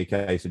that, it will be a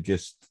case of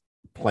just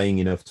playing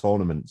enough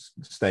tournaments,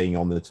 staying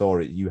on the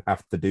tour. You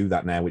have to do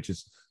that now, which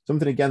is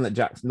something again that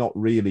Jack's not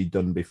really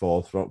done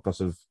before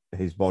because of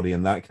his body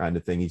and that kind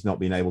of thing. He's not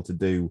been able to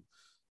do,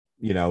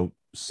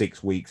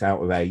 6 weeks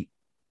out of 8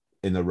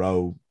 in a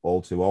row all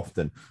too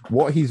often.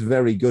 What he's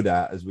very good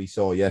at, as we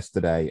saw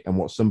yesterday, and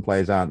what some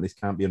players aren't, this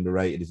can't be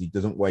underrated, is he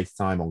doesn't waste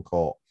time on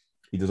court.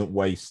 He doesn't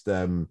waste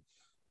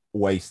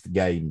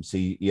games.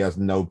 He has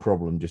no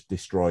problem just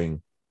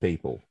destroying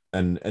people.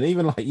 And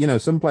even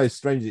like, some players,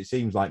 strange as it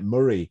seems, like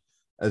Murray,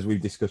 as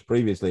we've discussed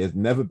previously, has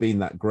never been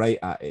that great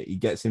at it. He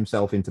gets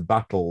himself into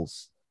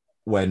battles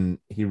when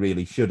he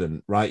really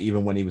shouldn't, right?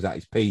 Even when he was at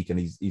his peak, and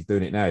he's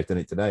doing it now. He's done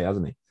it today,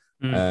 hasn't he?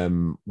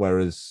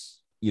 Whereas,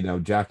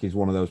 Jack is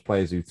one of those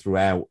players who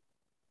throughout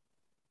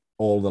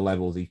all the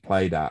levels he's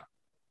played at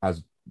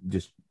has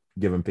just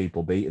given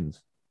people beatings.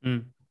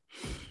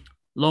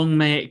 Long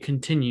may it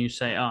continue,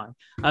 say I.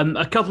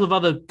 A couple of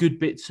other good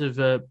bits of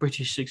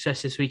British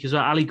success this week as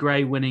well. Ali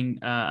Gray winning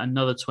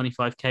another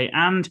 25k,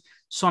 and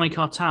Sonny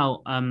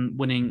Cartel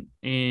winning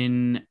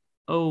in,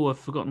 I've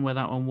forgotten where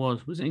that one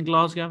was. Was it in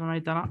Glasgow? Have I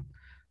made that up?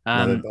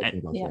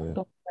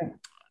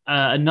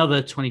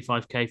 Another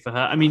 25k for her.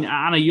 I mean,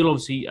 Anna, you'll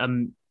obviously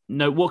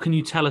know. What can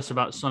you tell us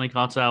about Sonny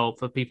Cartel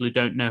for people who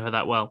don't know her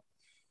that well?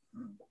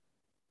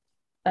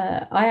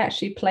 I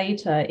actually played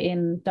her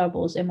in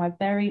doubles in my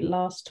very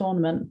last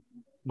tournament.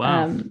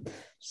 Wow.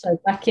 So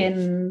back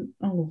in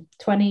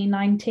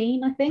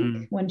 2019, I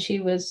think, when she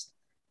was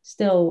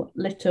still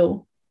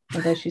little,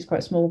 although she's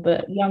quite small,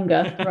 but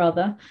younger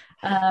rather.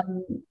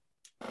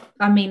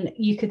 I mean,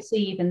 you could see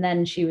even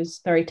then she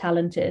was very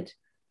talented.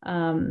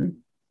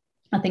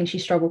 I think she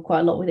struggled quite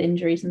a lot with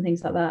injuries and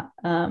things like that.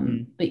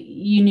 But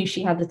you knew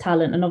she had the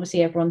talent, and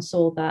obviously everyone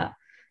saw that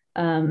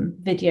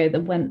video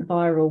that went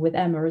viral with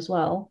Emma as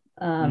well.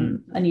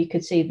 And you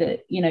could see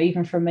that, you know,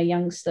 even from a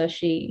youngster,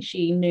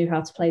 she knew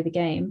how to play the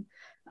game.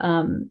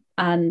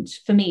 And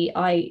for me,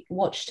 I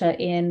watched her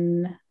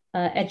in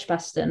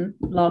Edgbaston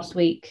last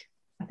week.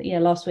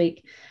 Last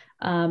week.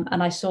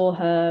 And I saw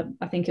her,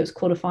 I think it was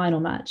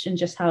quarterfinal match, and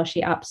just how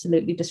she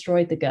absolutely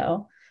destroyed the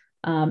girl.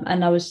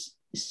 And I was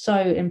so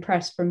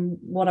impressed from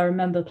what I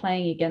remember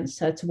playing against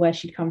her to where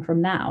she'd come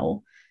from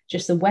now.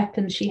 Just the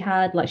weapons she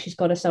had, like she's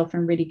got herself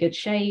in really good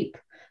shape.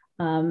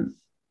 And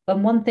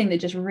one thing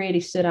that just really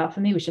stood out for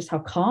me was just how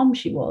calm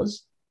she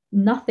was.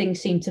 Nothing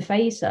seemed to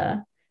phase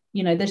her.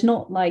 You know, there's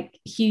not like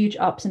huge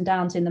ups and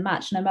downs in the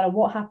match. No matter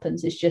what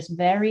happens, it's just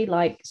very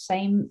like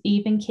same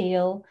even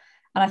keel.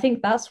 And I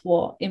think that's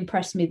what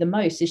impressed me the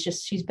most. Is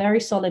just she's very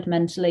solid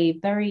mentally,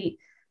 very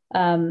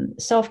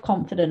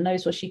self-confident,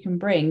 knows what she can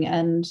bring.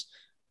 And,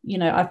 you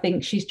know, I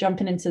think she's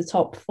jumping into the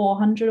top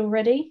 400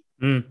 already.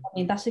 I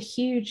mean, that's a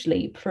huge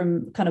leap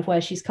from kind of where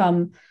she's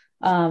come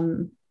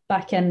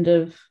back end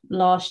of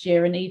last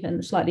year and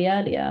even slightly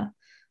earlier.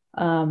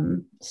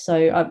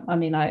 So, I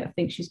mean, I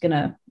think she's going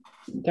to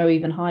go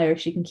even higher if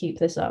she can keep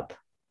this up.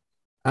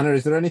 Anna,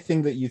 is there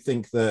anything that you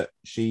think that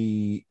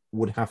she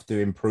would have to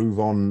improve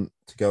on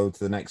to go to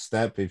the next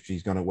step if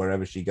she's going to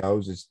wherever she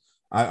goes?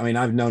 I mean,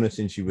 I've known her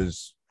since she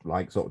was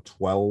like sort of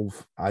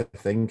 12, I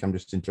think. I'm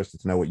just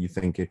interested to know what you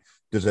think.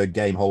 Does her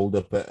game hold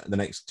up at the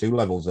next 2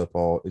 levels up,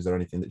 or is there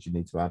anything that you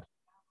need to add?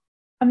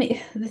 I mean,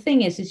 the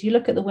thing is you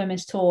look at the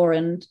women's tour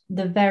and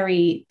the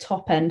very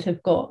top end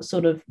have got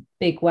sort of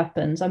big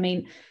weapons. I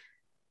mean,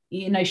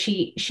 you know,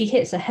 she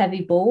hits a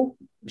heavy ball.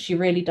 She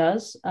really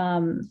does.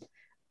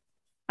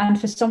 And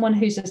for someone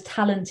who's as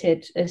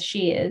talented as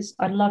she is,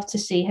 I'd love to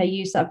see her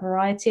use that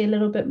variety a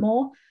little bit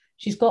more.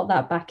 She's got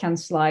that backhand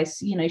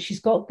slice, you know, she's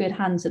got good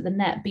hands at the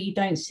net, but you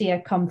don't see her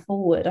come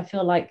forward. I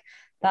feel like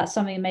that's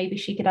something maybe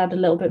she could add a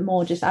little bit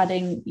more, just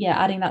adding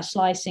that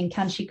slicing.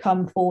 Can she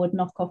come forward,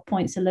 knock off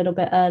points a little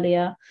bit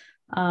earlier?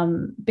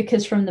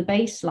 Because from the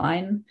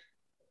baseline,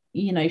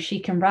 you know, she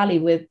can rally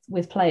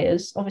with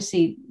players.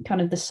 Obviously, kind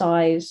of the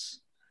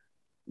size,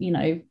 you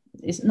know,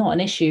 is not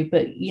an issue,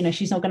 but, you know,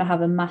 she's not going to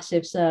have a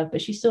massive serve,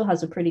 but she still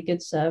has a pretty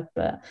good serve.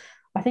 But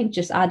I think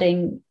just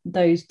adding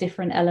those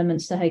different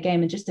elements to her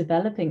game and just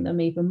developing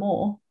them even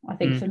more, I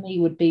think for me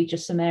would be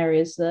just some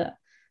areas that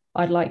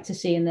I'd like to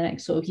see in the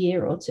next sort of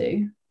year or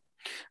two.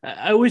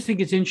 I always think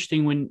it's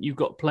interesting when you've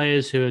got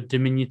players who are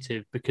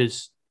diminutive,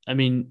 because, I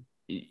mean,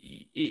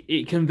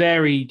 it can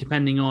vary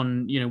depending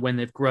on, you know, when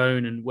they've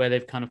grown and where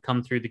they've kind of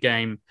come through the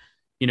game,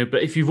 you know,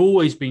 but if you've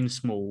always been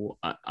small,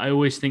 I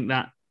always think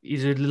that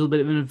is a little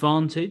bit of an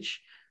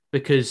advantage,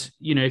 because,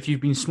 you know, if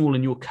you've been small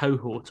in your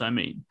cohort, I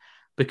mean,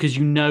 because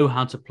you know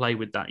how to play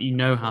with that, you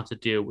know how to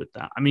deal with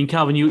that. I mean,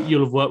 Calvin,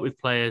 you'll have worked with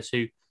players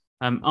who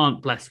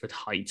aren't blessed with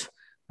height.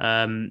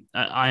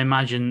 I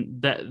imagine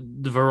that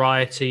the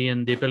variety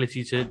and the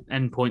ability to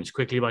end points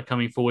quickly by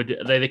coming forward,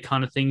 are they the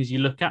kind of things you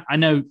look at? I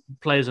know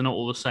players are not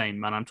all the same,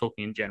 man. I'm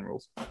talking in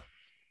generals.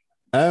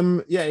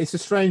 Yeah, it's a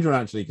strange one,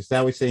 actually, because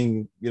now we're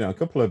seeing, you know, a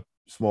couple of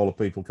smaller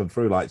people come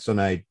through, like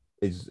Sunay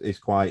is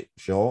quite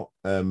short,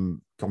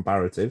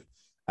 comparative.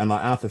 And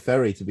like Arthur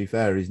Ferry, to be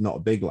fair, he's not a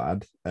big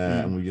lad.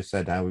 And we just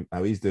said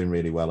how he's doing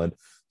really well. And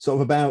sort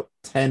of about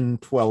 10,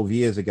 12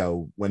 years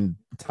ago, when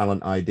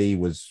talent ID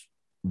was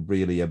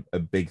really a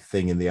big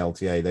thing in the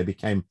LTA, they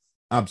became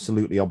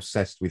absolutely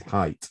obsessed with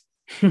height.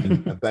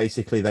 And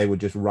basically, they were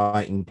just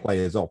writing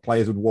players off.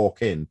 Players would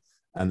walk in,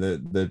 and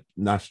the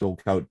national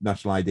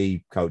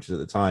ID coaches at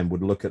the time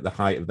would look at the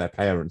height of their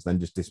parents, then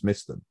just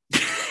dismiss them.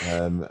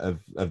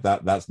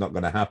 That's not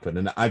going to happen.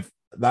 And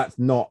that's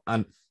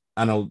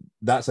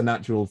a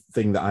natural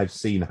thing that I've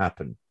seen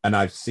happen, and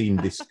I've seen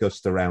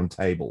discussed around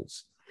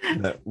tables.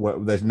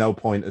 There's no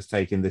point as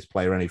taking this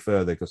player any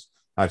further, because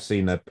I've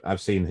seen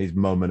his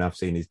mum and I've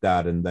seen his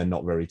dad, and they're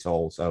not very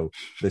tall, so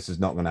this is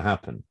not going to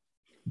happen.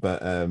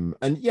 But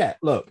and yeah,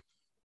 look,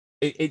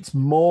 it's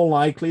more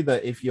likely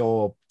that if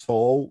you're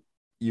tall,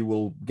 you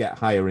will get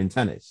higher in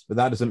tennis, but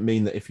that doesn't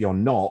mean that if you're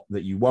not,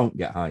 that you won't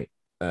get higher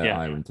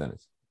in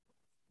tennis.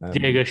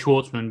 Diego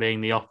Schwartzman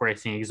being the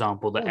operating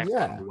example that and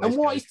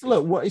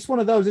it's one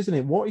of those, isn't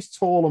it? What is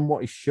tall and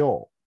what is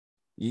short?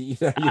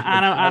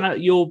 Anna,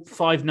 you're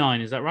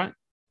 5'9", is that right?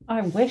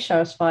 I wish I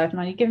was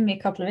 5'9". You're giving me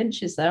a couple of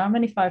inches there. I'm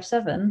only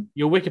 5'7".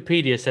 Your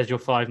Wikipedia says you're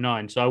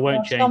 5'9", so I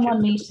won't change someone it.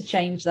 Someone needs to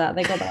change that.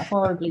 They got that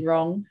horribly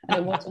wrong, and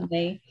it wasn't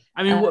me.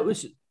 I mean,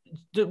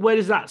 where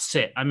does that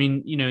sit? I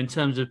mean, you know, in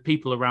terms of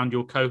people around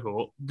your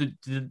cohort, did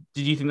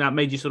you think that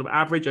made you sort of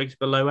average, I guess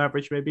below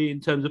average maybe, in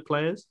terms of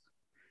players?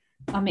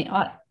 I mean,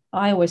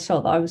 I always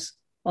felt that I was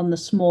on the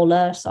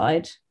smaller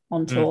side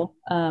on tour,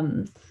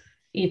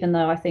 even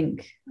though I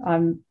think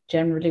I'm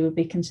generally would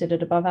be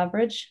considered above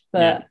average.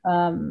 But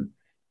I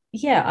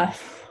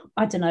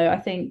don't know. I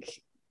think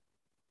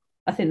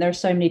there are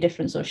so many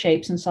different sort of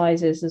shapes and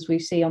sizes as we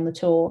see on the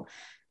tour.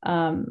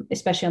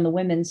 especially on the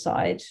women's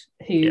side,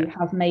 who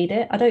have made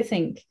it. I don't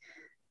think,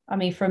 I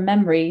mean, from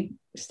memory,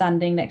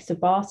 standing next to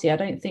Barty, I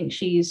don't think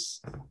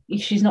she's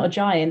not a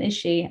giant, is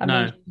she? I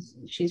mean,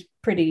 she's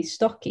pretty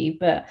stocky,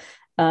 but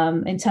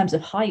in terms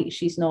of height,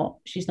 she's not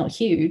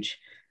huge.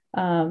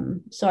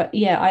 So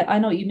yeah, I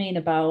know what you mean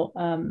about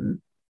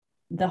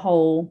the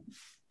whole,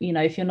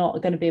 if you're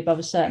not going to be above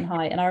a certain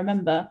height. And I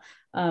remember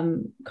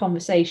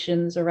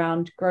conversations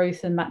around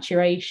growth and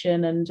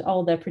maturation and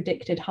their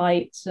predicted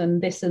heights and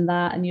this and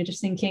that, and you're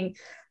just thinking,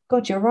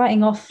 God, you're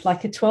writing off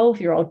like a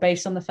 12-year-old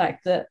based on the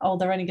fact that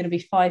they're only going to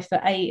be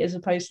 5'8" as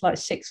opposed to like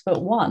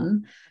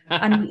 6'1",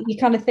 and you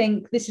kind of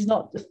think this is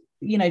not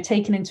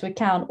taking into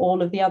account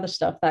all of the other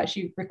stuff that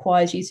actually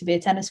requires you to be a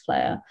tennis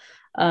player.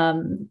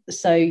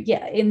 So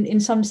yeah, in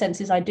some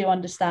senses I do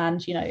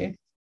understand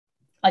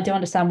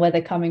where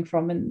they're coming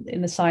from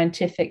in the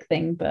scientific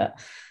thing, but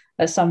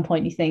at some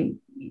point you think,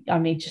 I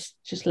mean,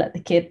 just let the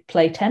kid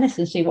play tennis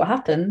and see what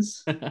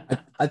happens.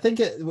 I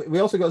think we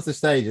also got to the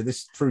stage of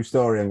this true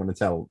story I'm going to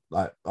tell,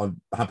 like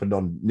happened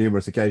on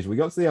numerous occasions. We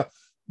got to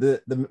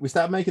we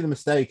started making the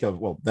mistake of,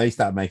 they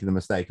started making the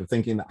mistake of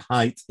thinking that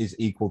height is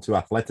equal to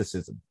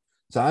athleticism.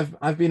 So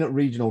I've been at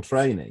regional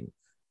training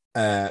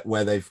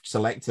where they've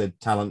selected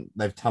talent,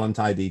 they've talent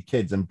ID'd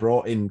kids and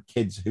brought in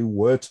kids who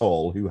were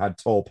tall, who had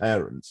tall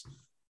parents,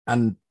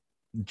 and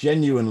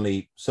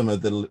genuinely some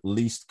of the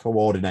least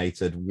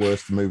coordinated,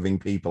 worst moving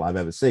people I've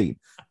ever seen.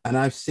 And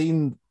I've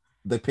seen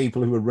the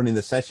people who were running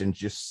the sessions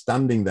just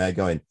standing there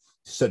going,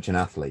 such an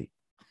athlete.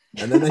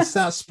 And then they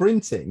start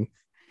sprinting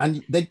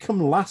and they'd come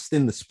last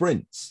in the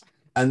sprints.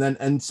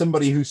 And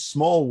somebody who's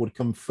small would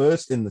come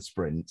first in the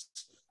sprints,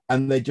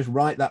 and they just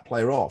write that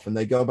player off, and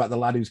they go about the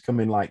lad who's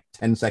coming like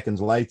 10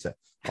 seconds later.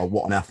 Oh,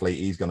 what an athlete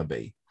he's going to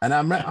be. And I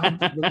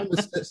remember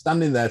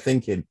standing there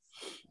thinking,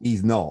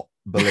 he's not,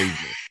 believe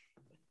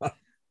me.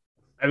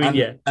 I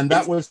mean, and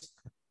that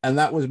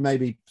was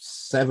maybe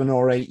 7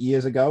 or 8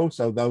 years ago.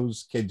 So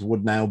those kids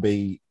would now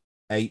be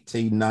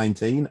 18,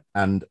 19,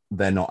 and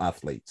they're not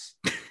athletes.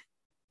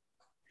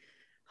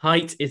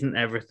 Height isn't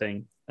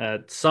everything.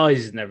 Size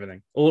isn't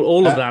everything.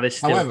 All of that is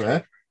still.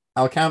 However,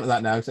 I'll counter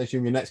that now because I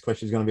assume your next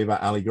question is going to be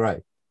about Ali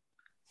Gray.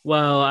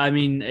 Well, I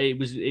mean, it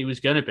was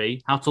going to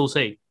be. How tall is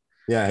he?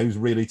 Yeah, who's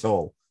really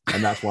tall,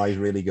 and that's why he's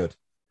really good.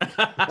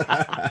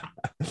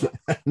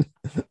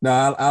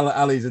 No,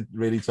 Ali's a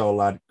really tall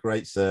lad,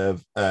 great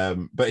serve,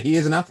 but he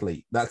is an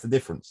athlete. That's the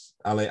difference.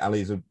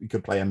 He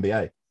could play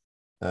NBA.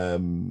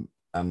 And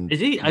is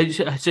he?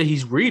 So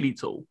he's really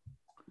tall.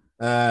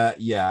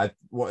 Yeah.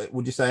 What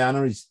would you say,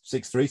 Anna? He's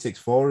 6'3",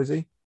 6'4", is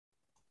he?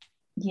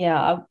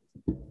 Yeah.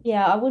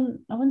 I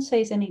wouldn't say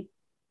he's any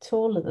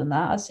taller than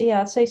that. I'd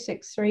say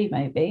 6'3"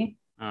 maybe.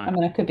 Right. I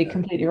mean, I could be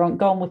completely wrong.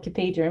 Go on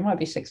Wikipedia; it might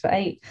be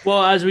 6'8".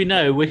 Well, as we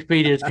know,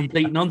 Wikipedia is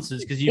complete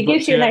nonsense because it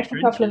gives you an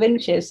extra couple of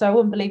inches, so I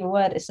wouldn't believe a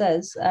word it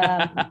says.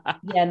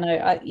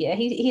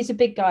 He's a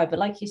big guy, but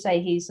like you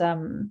say, he's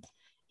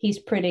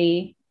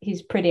pretty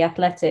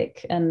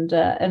athletic and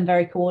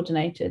very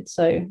coordinated.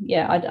 So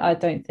yeah, I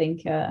don't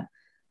think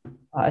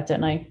I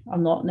don't know.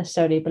 I'm not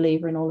necessarily a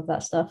believer in all of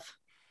that stuff.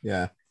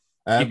 Yeah,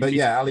 but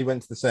yeah, Ali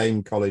went to the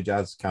same college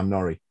as Cam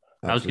Norrie.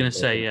 I was going to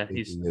say,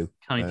 he's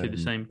coming through the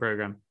same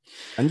program.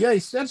 And yeah,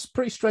 he's had a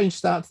pretty strange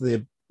start to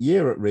the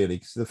year, really,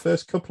 because the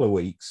first couple of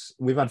weeks,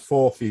 we've had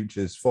 4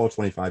 futures, 4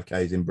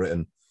 25Ks in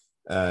Britain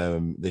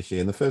this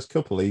year. In the first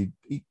couple, he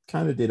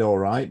kind of did all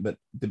right, but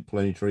didn't pull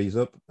any trees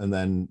up. And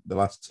then the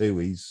last 2,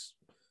 he's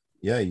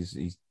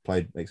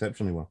played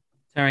exceptionally well.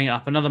 Tearing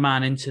up another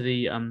man into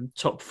the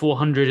top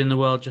 400 in the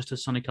world, just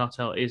as Sonny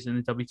Cartel is in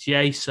the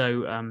WTA.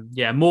 So,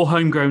 more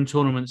homegrown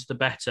tournaments, the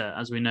better,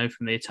 as we know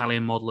from the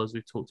Italian model, as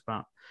we've talked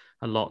about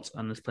a lot,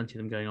 and there's plenty of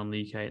them going on in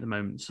the UK at the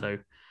moment. So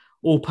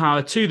all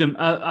power to them.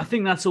 I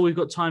think that's all we've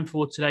got time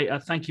for today.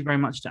 Thank you very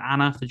much to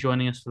Anna for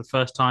joining us for the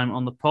first time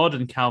on the pod,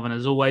 and Calvin,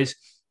 as always.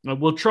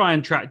 We'll try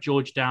and track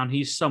George down.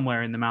 He's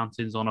somewhere in the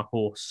mountains on a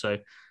horse, so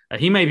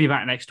he may be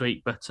back next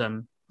week, but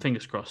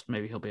fingers crossed,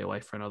 maybe he'll be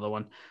away for another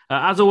one.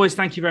 As always,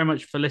 thank you very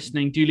much for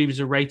listening. Do leave us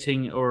a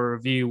rating or a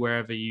review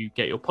wherever you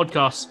get your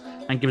podcasts,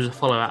 and give us a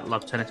follow at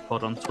Love Tennis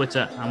Pod on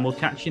Twitter, and we'll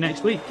catch you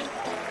next week.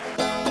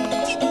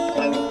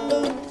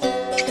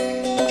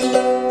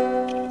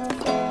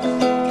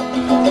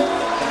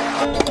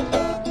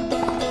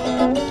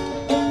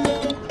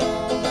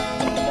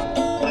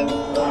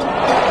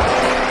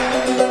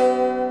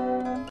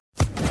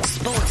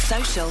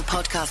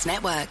 Podcast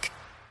Network.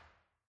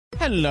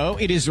 Hello,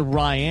 it is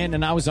Ryan,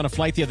 and I was on a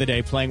flight the other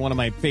day playing one of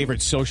my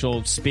favorite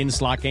social spin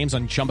slot games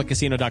on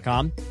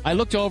ChumbaCasino.com. I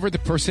looked over at the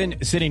person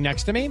sitting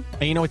next to me,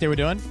 and you know what they were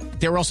doing?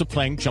 They were also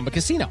playing Chumba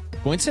Casino.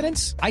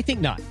 Coincidence? I think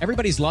not.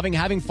 Everybody's loving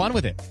having fun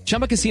with it.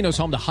 Chumba Casino is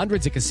home to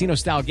hundreds of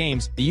casino-style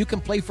games that you can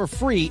play for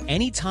free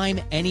anytime,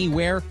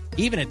 anywhere,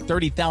 even at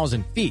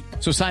 30,000 feet.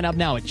 So sign up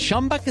now at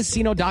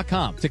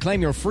ChumbaCasino.com to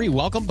claim your free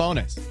welcome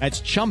bonus.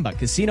 That's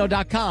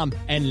ChumbaCasino.com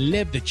and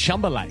live the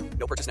Chumba life.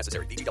 No purchase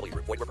necessary. VGW.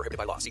 Void where prohibited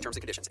by law. See terms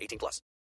and conditions. 18+.